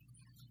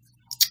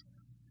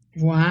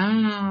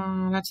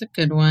 Wow, that's a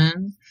good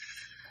one.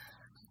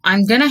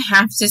 I'm going to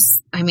have to...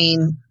 I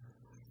mean...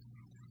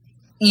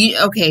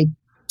 Okay,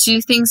 two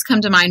things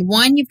come to mind.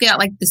 One, you've got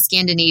like the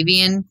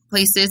Scandinavian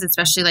places,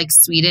 especially like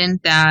Sweden,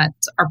 that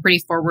are pretty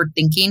forward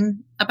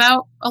thinking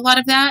about a lot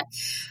of that.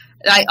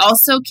 I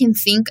also can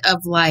think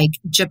of like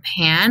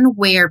Japan,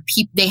 where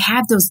they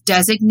have those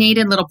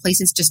designated little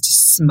places just to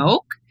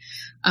smoke.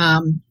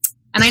 And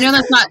I know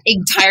that's not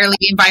entirely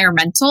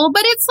environmental,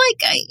 but it's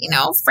like,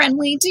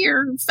 friendly to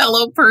your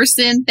fellow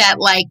person, that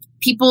like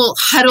people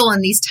huddle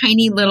in these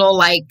tiny little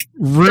like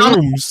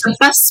rooms, the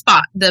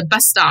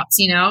bus stops,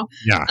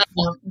 yeah,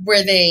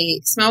 where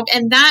they smoke.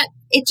 And that,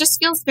 it just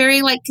feels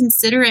very like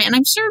considerate. And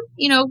I'm sure,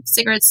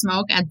 cigarette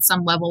smoke adds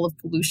some level of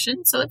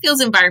pollution. So it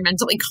feels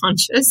environmentally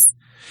conscious.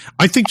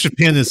 I think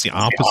Japan is the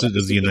opposite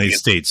of the United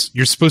States.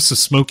 You're supposed to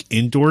smoke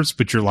indoors,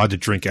 but you're allowed to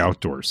drink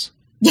outdoors.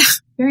 Yeah,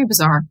 very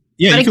bizarre.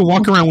 Yeah, you can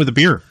walk around with a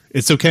beer.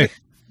 It's okay.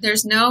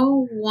 There's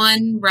no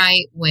one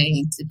right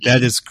way to be.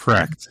 That is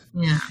correct.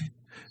 Yeah.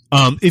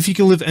 If you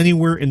could live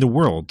anywhere in the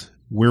world,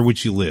 where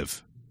would you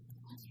live?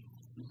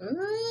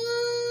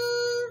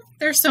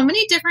 There's so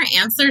many different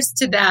answers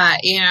to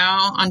that,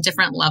 on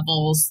different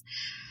levels.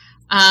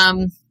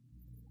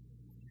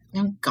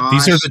 Oh, gosh.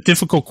 These are the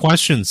difficult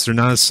questions. They're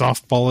not as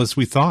softball as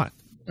we thought.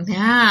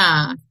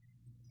 Yeah.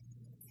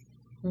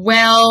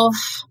 Well,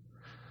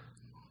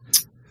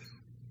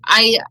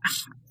 I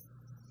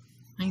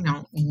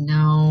don't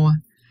know.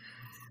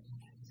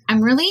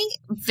 I'm really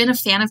been a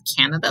fan of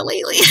Canada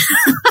lately.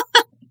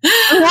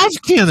 I love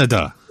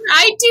Canada.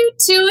 I do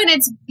too, and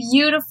it's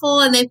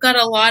beautiful, and they've got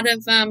a lot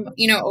of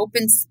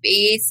open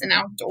space and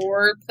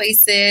outdoor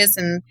places,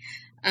 and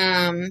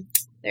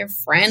they're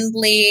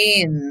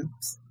friendly and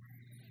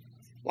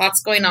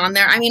lots going on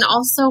there. I mean,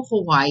 also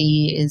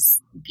Hawaii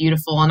is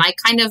beautiful, and I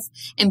kind of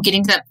am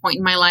getting to that point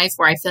in my life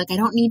where I feel like I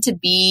don't need to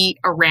be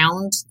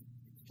around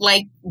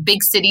like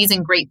big cities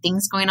and great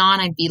things going on.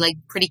 I'd be like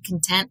pretty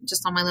content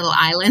just on my little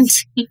island,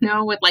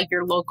 with like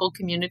your local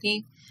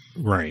community.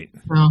 Right.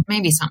 Well,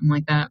 maybe something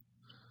like that.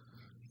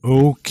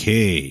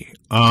 Okay.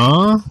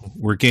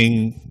 We're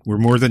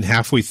more than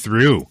halfway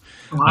through.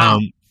 Wow.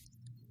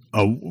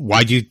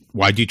 Why do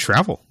you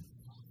travel?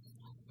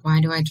 Why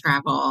do I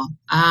travel?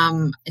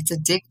 It's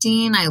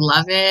addicting. I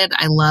love it.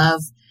 I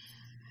love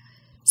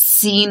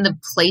seeing the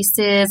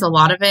places, a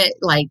lot of it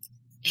like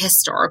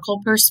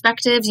historical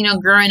perspectives,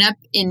 growing up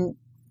on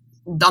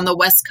the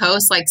West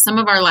Coast, like some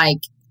of our like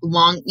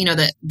long,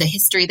 the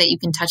history that you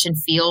can touch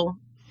and feel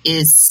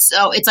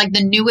it's like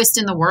the newest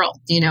in the world,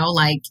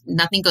 like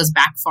nothing goes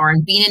back far,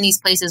 and being in these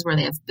places where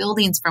they have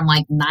buildings from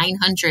like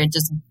 900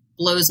 just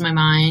blows my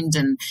mind.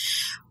 And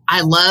I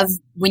love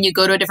when you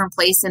go to a different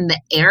place and the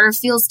air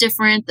feels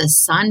different, the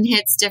sun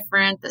hits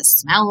different, the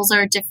smells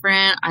are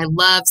different. I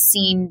love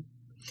seeing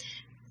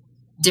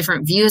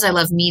different views. I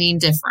love meeting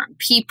different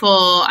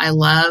people. I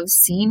love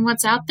seeing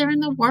what's out there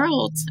in the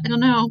world. I don't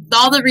know.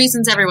 All the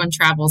reasons everyone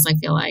travels, I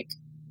feel like.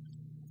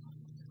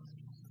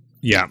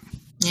 Yeah.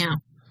 Yeah.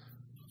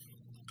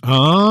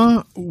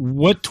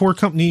 What tour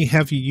company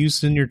have you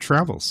used in your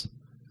travels?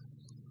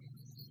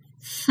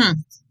 Gosh,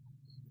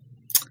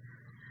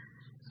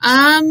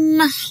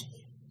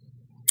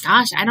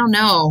 I don't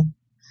know.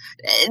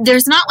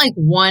 There's not like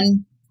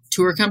one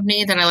tour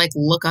company that I like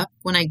look up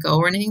when I go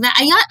or anything. That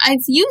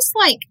I've used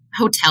like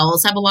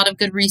hotels have a lot of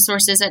good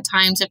resources at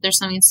times if there's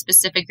something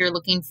specific you're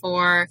looking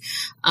for.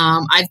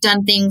 I've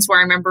done things where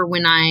I remember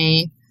when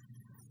I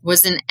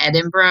was in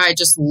Edinburgh, I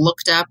just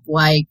looked up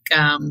like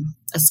a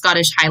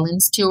Scottish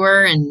Highlands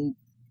tour, and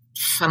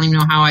I don't even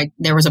know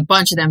there was a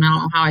bunch of them. I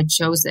don't know how I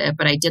chose it,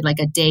 but I did like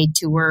a day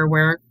tour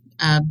where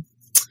a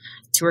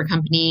tour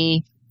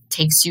company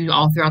takes you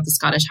all throughout the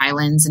Scottish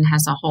Highlands and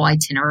has a whole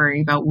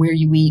itinerary about where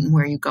you eat and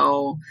where you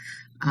go.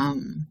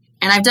 And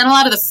I've done a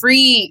lot of the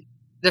free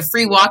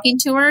walking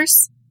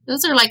tours.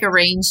 Those are like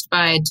arranged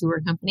by a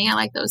tour company. I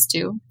like those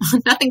too.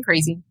 Nothing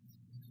crazy.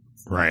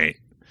 Right.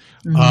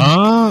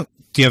 Mm-hmm.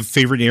 Do you have a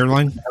favorite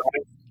airline?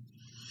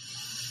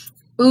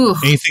 Ooh.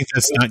 Anything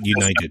that's not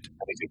United.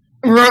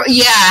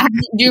 Yeah.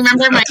 Do you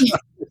remember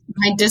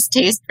my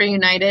distaste for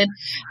United?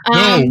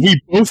 No,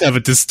 we both have a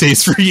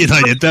distaste for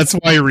United. That's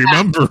why I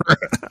remember.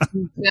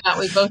 Yeah,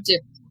 we both do.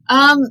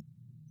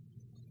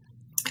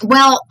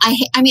 Well,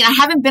 I mean, I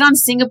haven't been on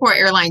Singapore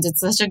Airlines.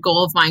 It's such a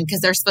goal of mine because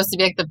they're supposed to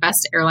be like the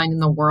best airline in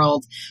the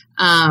world.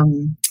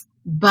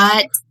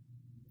 But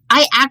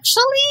I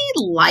actually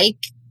like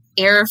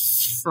Air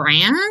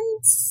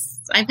France.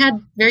 I've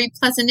had very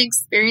pleasant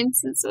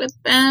experiences with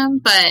them,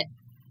 but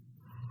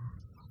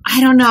I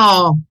don't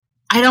know.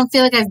 I don't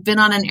feel like I've been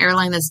on an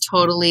airline that's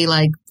totally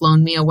like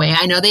blown me away.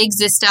 I know they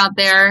exist out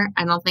there.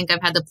 I don't think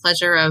I've had the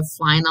pleasure of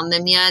flying on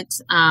them yet.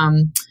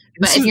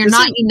 But if you're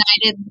not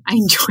United, I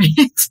enjoy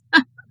it.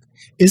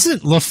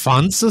 Isn't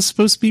Lufthansa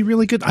supposed to be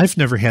really good? I've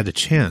never had a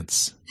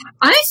chance.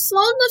 I've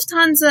flown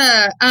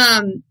Lufthansa,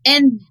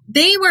 and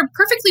they were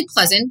perfectly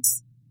pleasant.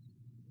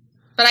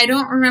 But I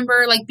don't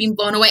remember like being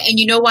blown away. And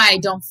you know why I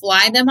don't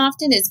fly them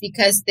often is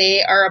because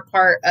they are a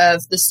part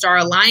of the Star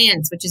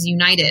Alliance, which is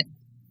United.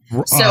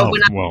 So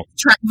when I'm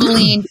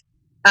traveling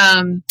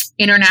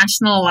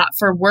international a lot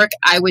for work,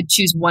 I would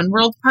choose One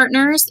World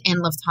partners,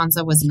 and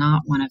Lufthansa was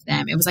not one of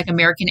them. It was like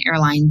American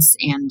Airlines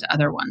and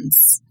other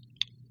ones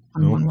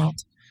on One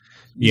World.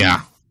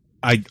 Yeah.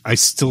 I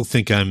still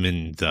think I'm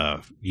in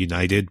the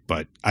United,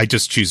 but I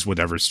just choose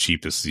whatever's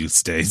cheapest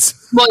these days.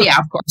 Well, yeah,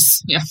 of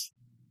course. Yeah.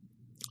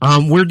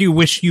 Where do you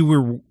wish you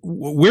were?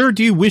 Where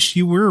do you wish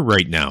you were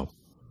right now?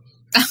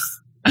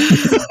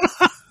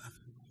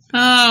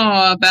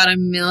 Oh, about a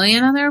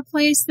million other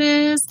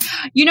places.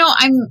 You know,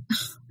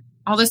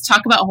 all this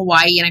talk about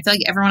Hawaii, and I feel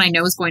like everyone I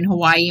know is going to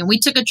Hawaii, and we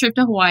took a trip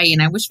to Hawaii,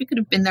 and I wish we could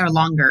have been there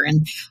longer.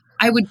 And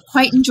I would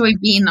quite enjoy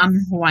being on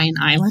the Hawaiian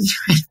island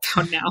right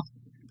about now.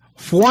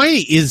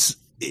 Hawaii is,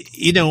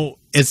 you know,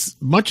 as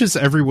much as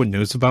everyone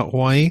knows about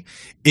Hawaii,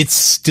 it's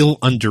still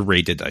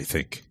underrated, I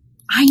think.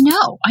 I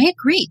know. I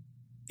agree.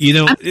 You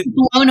know, I'm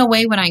blown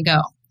away when I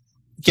go.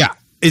 Yeah,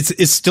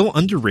 it's still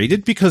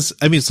underrated because,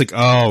 I mean, it's like,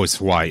 oh, it's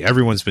Hawaii.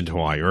 Everyone's been to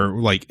Hawaii. Or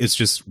like, it's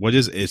just, what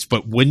is it?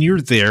 But when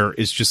you're there,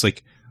 it's just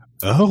like,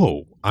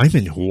 oh, I'm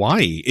in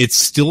Hawaii. It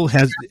still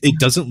has, it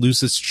doesn't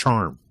lose its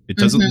charm. It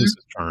doesn't lose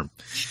its charm.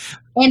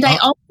 And I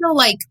also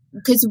like,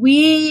 because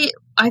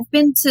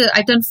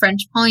I've done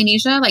French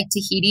Polynesia, like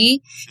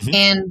Tahiti.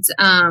 And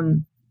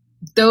some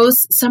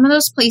of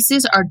those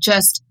places are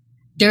just,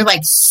 they're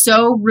like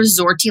so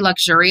resorty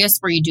luxurious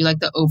where you do like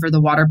the over the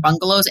water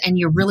bungalows and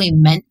you're really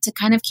meant to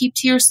kind of keep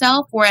to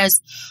yourself.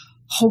 Whereas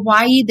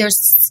Hawaii, there's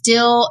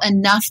still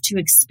enough to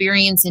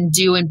experience and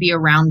do and be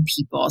around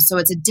people. So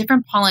it's a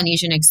different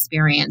Polynesian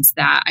experience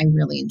that I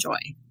really enjoy.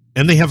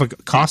 And they have a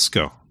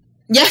Costco.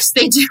 Yes,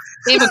 they do.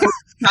 They have a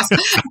Costco.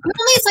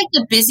 Apparently it's like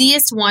the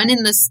busiest one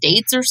in the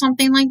States or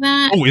something like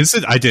that. Oh, is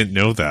it? I didn't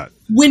know that.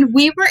 When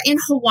we were in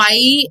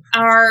Hawaii,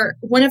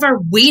 one of our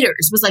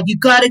waiters was like, "You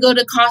got to go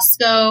to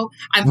Costco."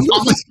 I'm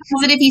almost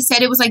positive he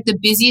said it was like the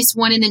busiest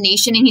one in the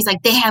nation, and he's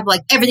like, "They have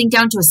like everything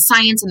down to a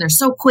science, and they're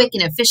so quick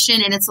and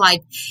efficient, and it's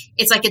like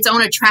its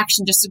own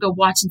attraction just to go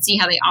watch and see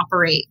how they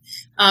operate."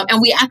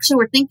 And we actually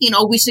were thinking,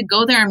 "Oh, we should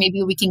go there, and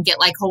maybe we can get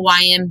like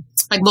Hawaiian,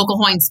 like local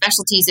Hawaiian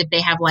specialties if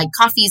they have like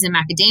coffees and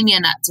macadamia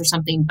nuts or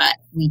something." But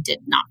we did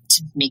not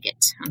make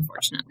it,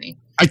 unfortunately.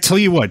 I tell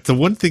you what, the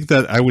one thing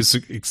that I was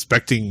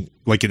expecting,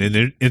 like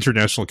an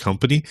international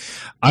company,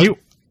 I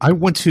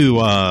went to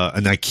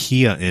an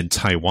IKEA in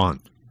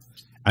Taiwan.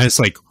 And it's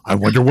like, I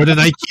wonder what an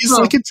IKEA is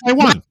like in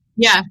Taiwan.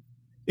 Yeah.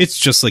 It's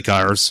just like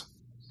ours,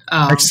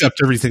 except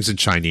everything's in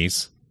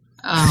Chinese.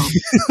 Oh.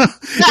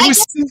 It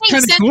was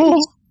kind of cool.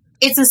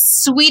 It's a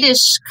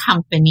Swedish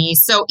company,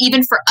 so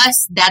even for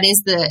us, that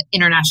is the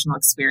international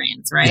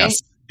experience, right?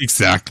 Yes,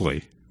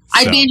 exactly.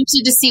 I'd be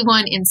interested to see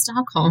one in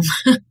Stockholm.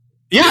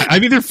 Yeah, I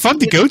mean, they're fun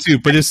to go to,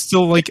 but it's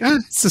still like,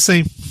 it's the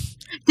same.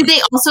 Did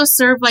they also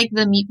serve like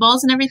the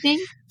meatballs and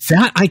everything?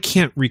 That I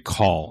can't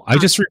recall. I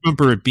just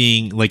remember it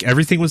being like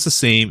everything was the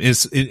same.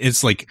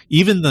 It's like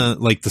even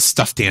the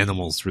stuffed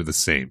animals were the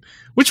same,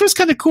 which was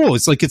kind of cool.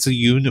 It's like it's a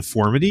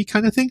uniformity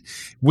kind of thing.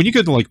 When you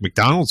go to like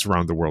McDonald's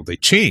around the world, they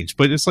change,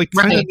 but it's like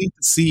kind of neat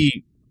to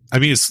see. I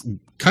mean, it's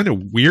kind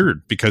of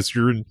weird because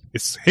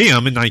hey,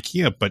 I'm in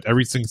IKEA, but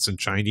everything's in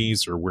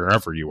Chinese or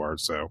wherever you are.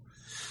 So,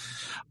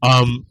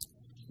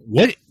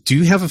 what do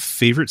you have a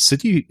favorite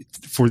city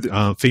for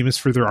famous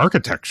for their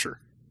architecture?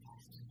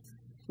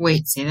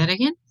 Wait, say that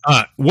again?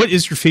 What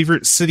is your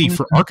favorite city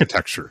for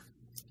architecture?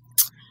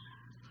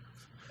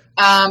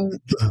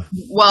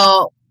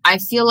 Well, I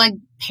feel like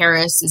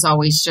Paris is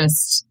always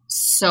just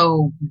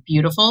so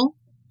beautiful.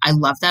 I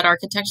love that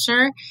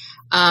architecture.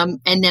 And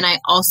then I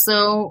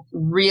also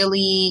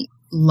really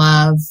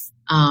love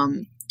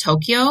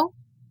Tokyo.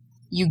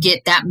 You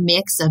get that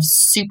mix of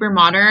super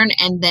modern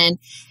and then,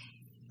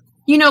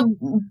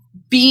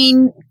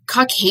 being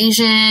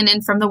Caucasian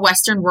and from the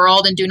Western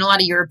world and doing a lot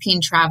of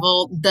European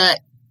travel, the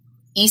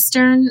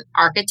Eastern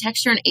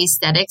architecture and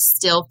aesthetics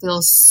still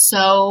feels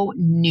so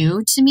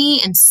new to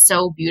me and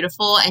so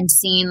beautiful, and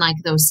seeing like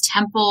those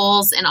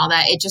temples and all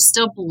that, it just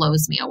still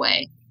blows me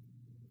away.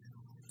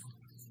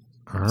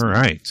 All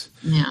right.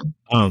 Yeah.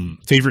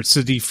 Favorite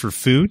city for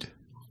food?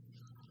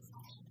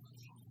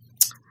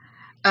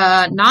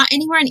 Not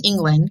anywhere in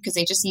England because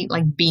they just eat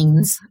like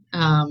beans.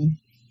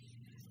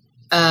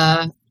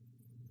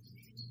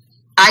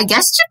 I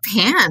guess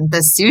Japan, the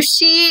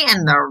sushi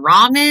and the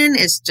ramen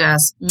is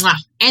just, mwah.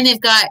 And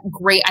they've got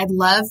great, I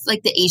love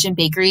like the Asian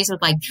bakeries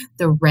with like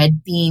the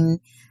red bean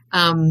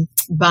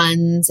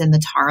buns and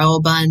the taro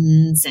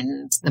buns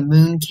and the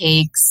moon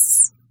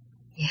cakes.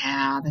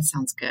 Yeah, that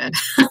sounds good.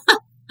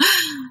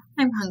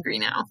 I'm hungry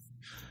now.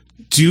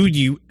 Do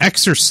you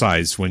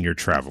exercise when you're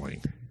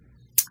traveling?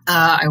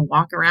 I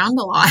walk around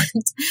a lot.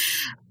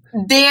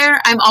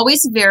 I'm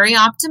always very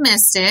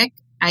optimistic.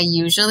 I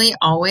usually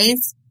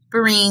always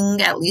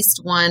bring at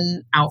least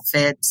one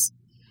outfit.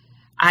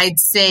 I'd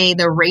say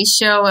the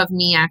ratio of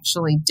me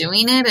actually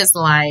doing it is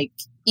like,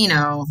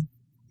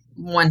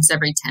 once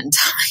every 10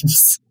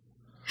 times.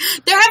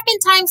 There have been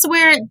times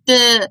where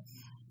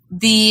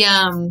the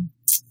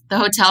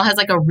hotel has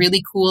like a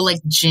really cool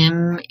like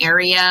gym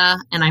area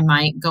and I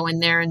might go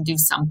in there and do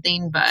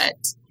something,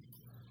 but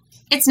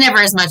it's never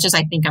as much as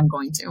I think I'm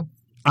going to.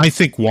 I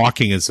think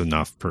walking is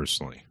enough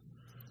personally.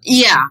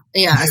 Yeah.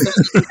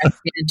 Especially as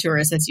a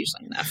tourist, that's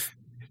usually enough.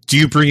 Do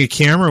you bring a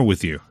camera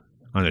with you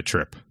on a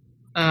trip?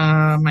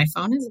 My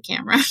phone is a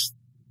camera.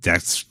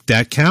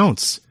 That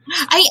counts.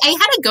 I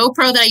had a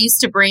GoPro that I used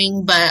to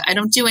bring, but I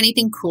don't do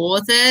anything cool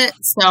with it.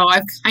 So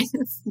I've kind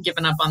of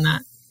given up on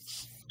that.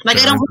 Like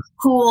I don't watch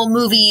cool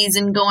movies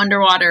and go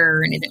underwater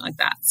or anything like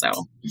that.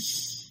 So,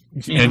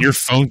 and your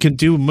phone can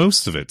do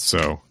most of it.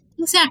 So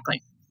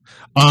exactly.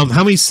 How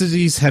many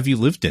cities have you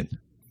lived in?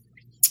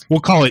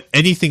 We'll call it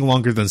anything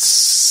longer than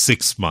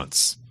 6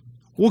 months.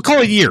 We'll call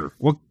it a year.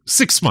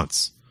 6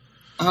 months.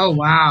 Oh,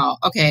 wow.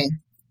 Okay.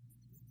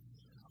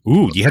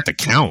 Ooh, you have to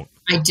count.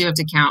 I do have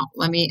to count.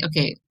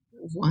 Okay.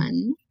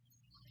 1,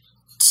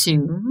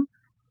 2,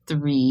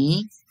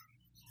 3,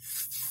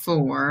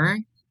 4,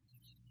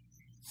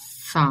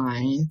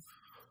 5,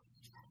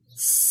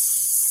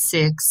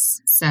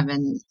 6,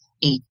 7,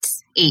 8.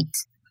 8.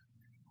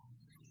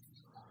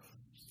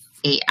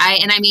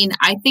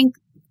 I think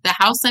the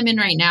house I'm in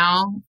right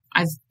now,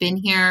 I've been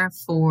here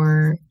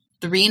for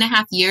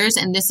 3.5 years,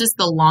 and this is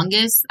the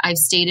longest I've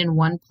stayed in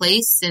one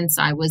place since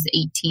I was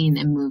 18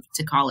 and moved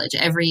to college.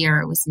 Every year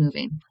I was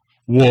moving.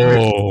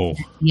 Whoa.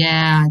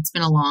 Yeah, it's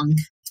been a long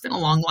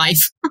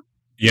life.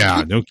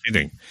 Yeah, no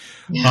kidding.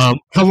 Yeah.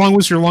 How long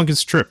was your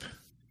longest trip?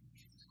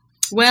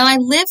 Well, I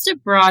lived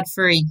abroad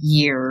for a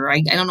year.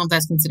 I don't know if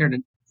that's considered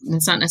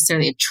it's not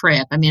necessarily a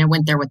trip. I mean, I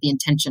went there with the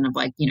intention of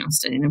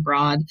studying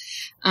abroad.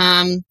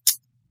 I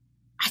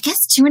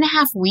guess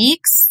 2.5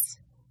 weeks.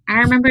 I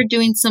remember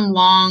doing some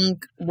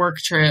long work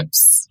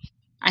trips.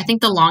 I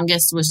think the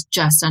longest was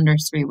just under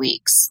 3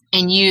 weeks.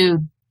 And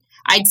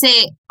I'd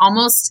say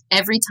almost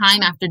every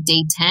time after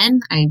day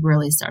 10, I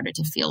really started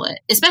to feel it,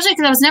 especially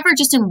because I was never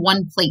just in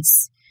one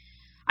place.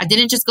 I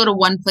didn't just go to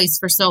one place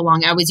for so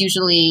long. I was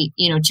usually,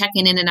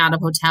 checking in and out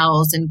of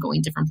hotels and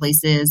going different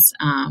places.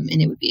 And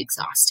it would be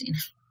exhausting.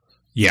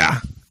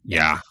 Yeah.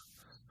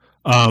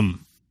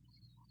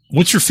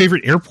 What's your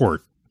favorite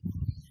airport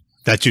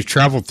that you've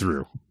traveled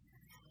through?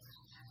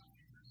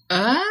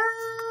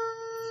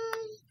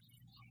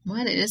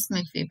 What is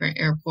my favorite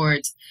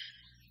airport?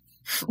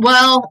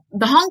 Well,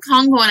 the Hong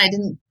Kong one,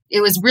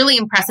 it was really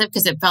impressive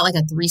because it felt like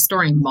a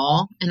 3-story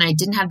mall and I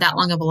didn't have that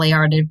long of a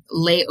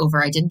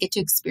layover. I didn't get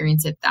to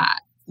experience it that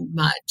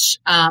much.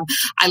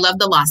 I love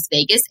the Las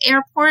Vegas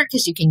airport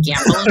because you can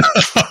gamble in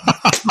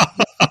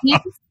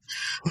it.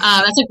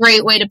 That's a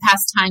great way to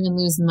pass time and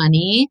lose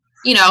money,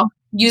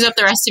 use up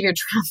the rest of your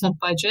travel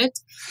budget.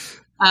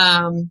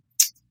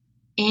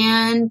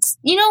 And,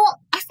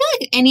 I feel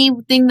like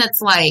anything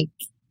that's like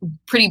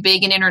pretty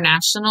big and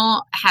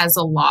international has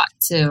a lot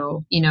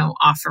to,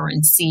 offer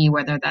and see,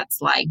 whether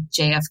that's like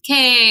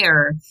JFK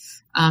or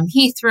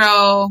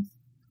Heathrow.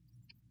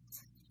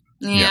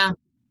 Yeah.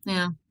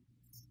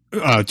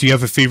 Do you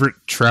have a favorite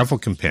travel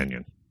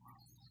companion?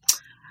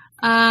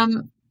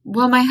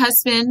 Well, my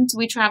husband,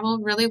 we travel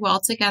really well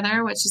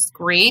together, which is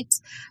great.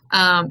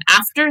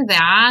 After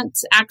that,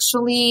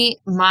 actually,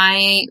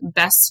 my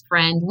best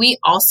friend, we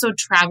also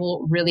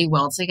travel really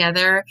well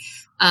together.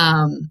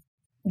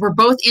 we're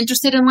both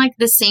interested in like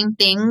the same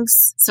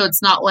things. So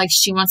it's not like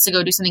she wants to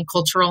go do something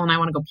cultural and I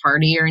want to go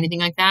party or anything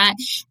like that.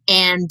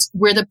 And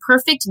we're the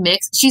perfect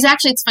mix.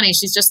 It's funny.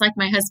 She's just like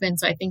my husband.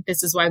 So I think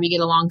this is why we get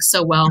along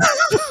so well.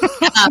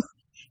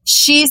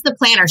 She's the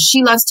planner.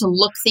 She loves to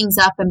look things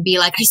up and be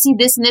like, I see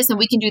this and this and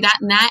we can do that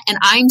and that. And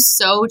I'm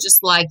so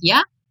just like,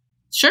 yeah,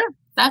 sure.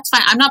 That's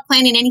fine. I'm not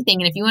planning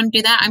anything. And if you want to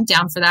do that, I'm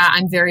down for that.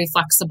 I'm very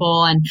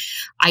flexible and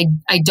I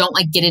don't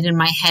like get it in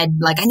my head.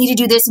 Like I need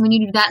to do this and we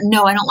need to do that.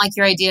 No, I don't like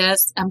your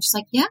ideas. I'm just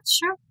like, yeah,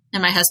 sure.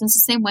 And my husband's the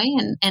same way.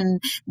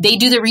 And they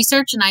do the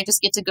research and I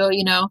just get to go,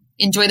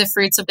 enjoy the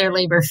fruits of their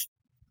labor.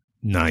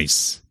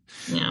 Nice.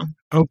 Yeah.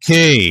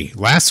 Okay.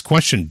 Last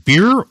question.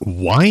 Beer,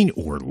 wine,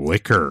 or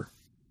liquor?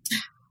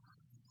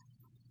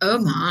 Oh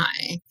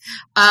my.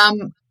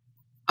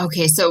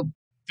 Okay. So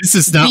this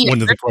is not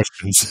one of the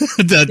questions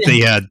that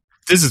they had.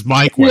 This is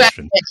my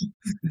question.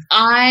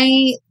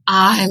 I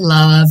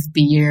love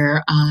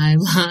beer. I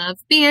love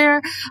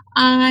beer.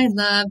 I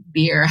love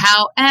beer.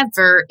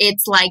 However,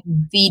 it's like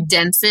the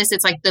densest.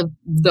 It's like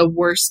the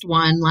worst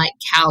one, like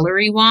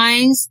calorie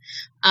wise.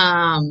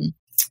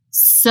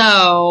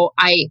 So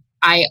I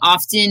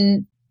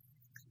often,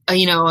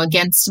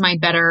 against my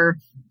better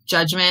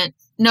judgment.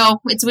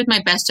 No, it's with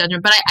my best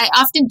judgment, but I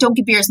often don't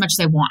get beer as much as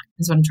I want,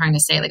 is what I'm trying to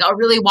say. Like, I'll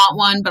really want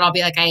one, but I'll be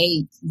like,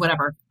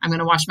 whatever. I'm going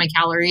to watch my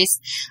calories.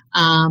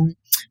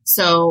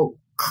 So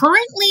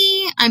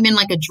currently I'm in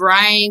like a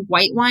dry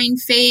white wine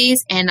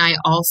phase, and I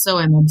also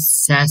am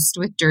obsessed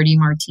with dirty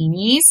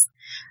martinis.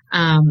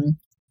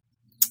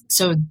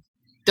 So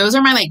those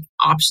are my like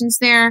options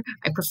there.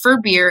 I prefer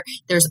beer.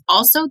 There's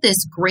also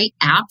this great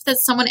app that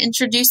someone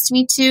introduced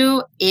me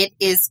to. It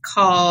is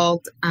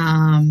called,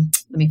 let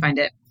me find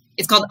it.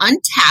 It's called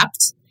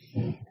Untapped,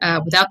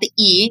 without the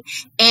E,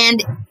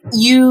 and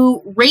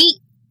you rate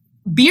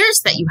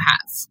beers that you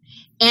have.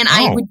 And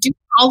I would do it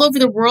all over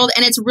the world,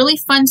 and it's really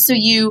fun. So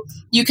you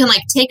can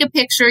like take a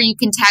picture, you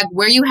can tag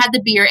where you had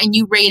the beer, and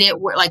you rate it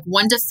like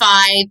 1 to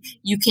 5.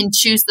 You can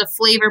choose the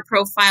flavor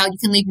profile. You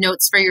can leave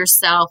notes for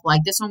yourself,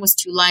 like this one was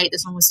too light,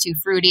 this one was too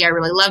fruity. I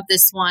really love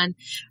this one,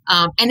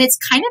 and it's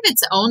kind of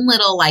its own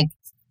little like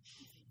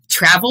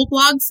travel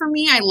blog for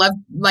me. I love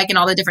like in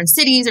all the different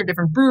cities or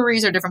different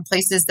breweries or different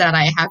places that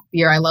I have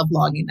beer. I love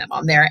logging them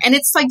on there. And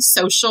it's like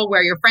social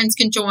where your friends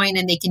can join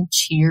and they can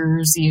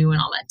cheers you and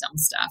all that dumb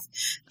stuff.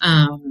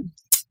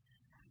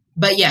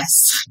 But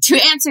yes,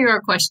 to answer your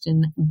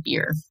question,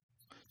 beer.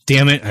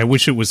 Damn it. I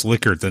wish it was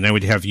liquor. Then I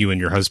would have you and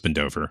your husband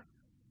over.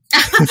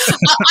 I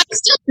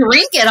still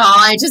drink it all.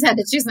 I just had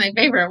to choose my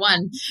favorite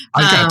one.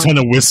 I've got a ton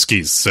of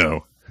whiskeys,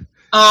 so.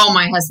 Oh,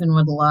 my husband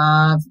would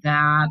love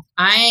that.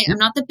 I am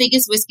not the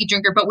biggest whiskey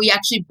drinker, but we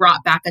actually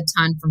brought back a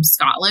ton from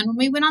Scotland when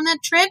we went on that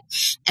trip.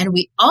 And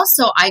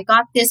I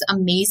got this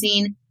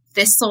amazing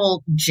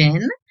Thistle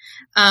gin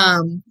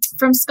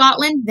from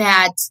Scotland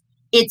that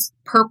it's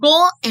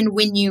purple. And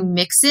when you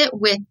mix it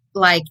with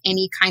like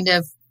any kind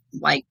of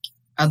like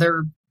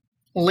other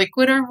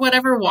liquid or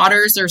whatever,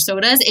 waters or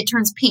sodas, it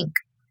turns pink.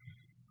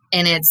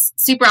 And it's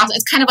super awesome.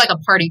 It's kind of like a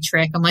party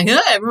trick. I'm like,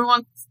 everyone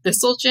wants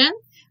Thistle gin.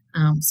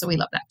 So we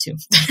love that too.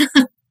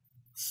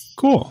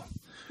 Cool.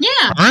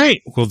 Yeah. All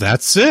right. Well,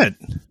 that's it.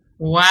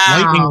 Wow.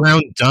 Lightning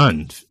round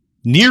done.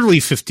 Nearly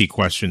 50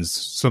 questions,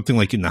 something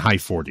like in the high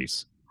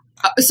 40s.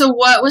 So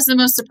what was the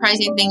most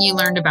surprising thing you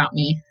learned about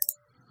me?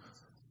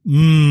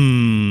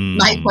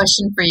 My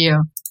question for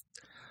you.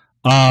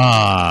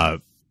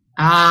 I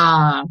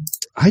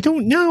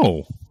don't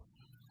know.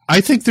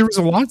 I think there was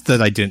a lot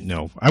that I didn't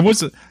know. I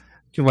wasn't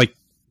like,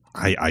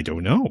 I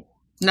don't know.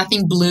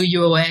 Nothing blew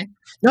you away?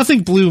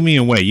 Nothing blew me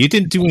away. You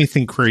didn't do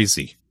anything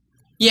crazy.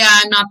 Yeah,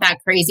 I'm not that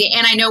crazy.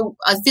 And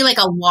I feel like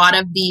a lot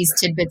of these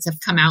tidbits have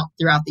come out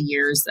throughout the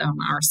years,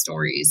 our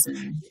stories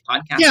and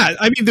podcasts. Yeah,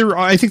 I mean,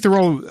 I think they're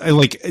all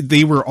like,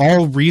 they were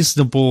all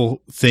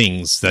reasonable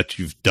things that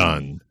you've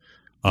done.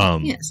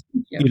 Yes.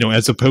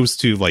 As opposed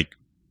to like,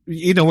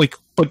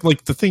 but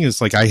like the thing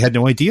is like, I had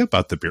no idea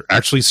about the beer.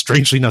 Actually,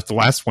 strangely enough, the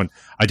last one,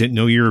 I didn't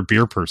know you're a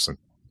beer person.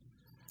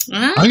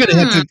 I'm going to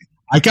have to,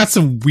 I got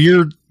some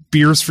weird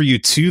beers for you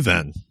too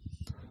then.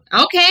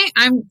 Okay,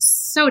 I'm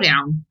so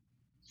down.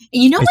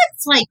 And you know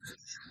what's like,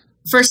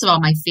 first of all,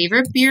 my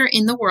favorite beer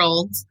in the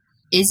world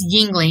is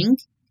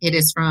Yuengling. It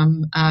is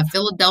from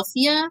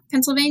Philadelphia,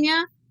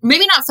 Pennsylvania.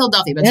 Maybe not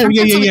Philadelphia, but it's from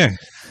Pennsylvania.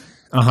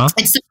 Uh-huh.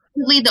 It's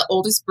supposedly the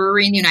oldest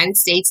brewery in the United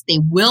States. They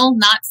will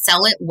not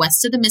sell it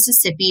west of the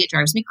Mississippi. It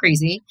drives me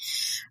crazy.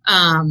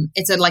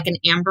 It's like an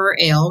amber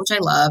ale, which I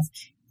love.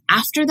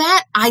 After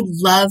that, I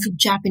love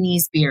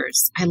Japanese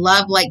beers. I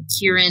love like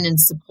Kirin and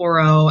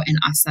Sapporo and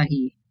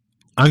Asahi.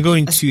 I'm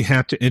going to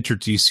have to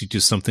introduce you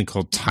to something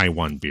called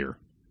Taiwan beer.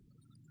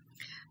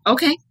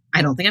 Okay.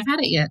 I don't think I've had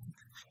it yet.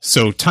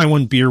 So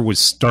Taiwan beer was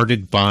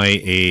started by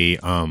it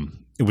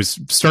was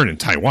started in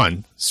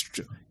Taiwan.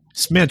 Just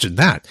imagine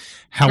that.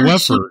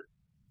 However,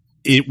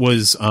 it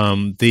was,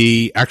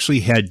 they actually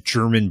had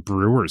German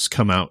brewers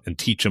come out and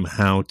teach them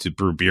how to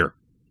brew beer.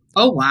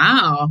 Oh,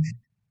 wow.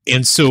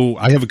 And so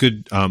I have a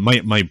good,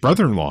 my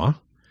brother-in-law,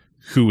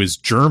 who is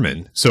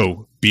German,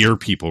 so beer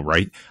people,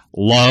 right,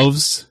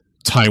 loves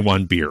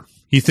Taiwan beer.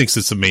 He thinks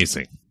it's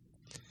amazing.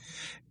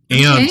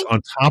 Okay. And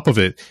on top of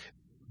it,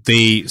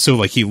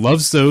 he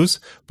loves those,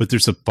 but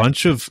there's a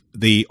bunch of,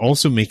 they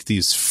also make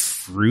these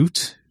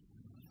fruit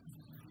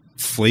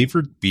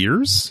flavored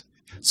beers.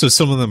 So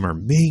some of them are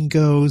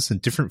mangoes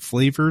and different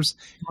flavors.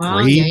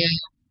 Wow, Grape. yeah.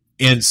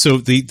 And so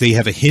they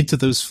have a hint of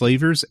those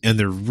flavors, and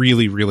they're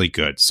really, really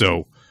good.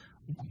 So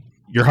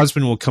your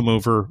husband will come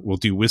over, we'll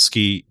do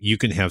whiskey, you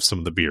can have some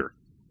of the beer.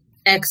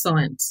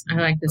 Excellent. I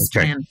like this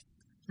Okay. plan.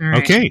 All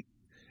right. Okay.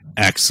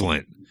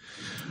 Excellent.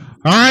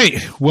 All right.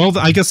 Well,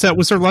 I guess that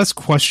was our last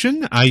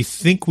question. I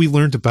think we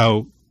learned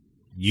about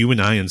you and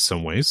I in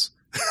some ways.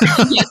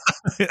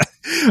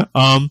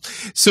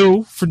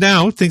 So for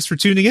now, thanks for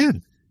tuning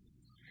in.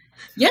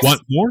 Yes.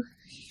 Want more?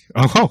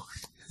 Oh,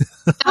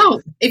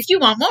 Oh, if you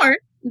want more,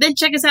 then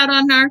check us out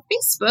on our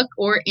Facebook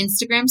or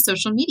Instagram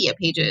social media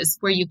pages,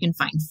 where you can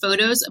find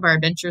photos of our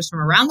adventures from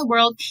around the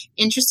world,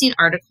 interesting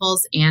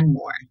articles, and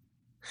more.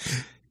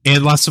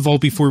 and last of all,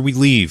 before we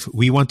leave,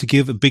 we want to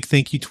give a big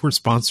thank you to our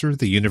sponsor,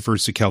 the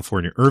University of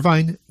California,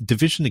 Irvine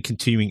Division of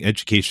Continuing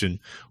Education,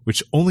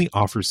 which only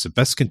offers the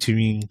best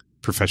continuing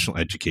professional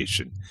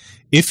education.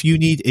 If you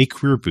need a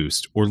career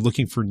boost or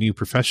looking for a new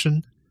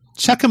profession,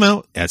 check them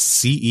out at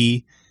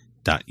ce.uci.edu.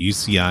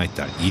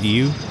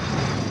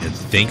 And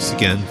thanks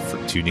again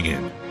for tuning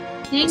in.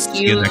 Thank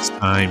See you. you next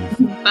time.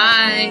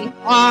 Bye.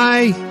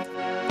 Bye.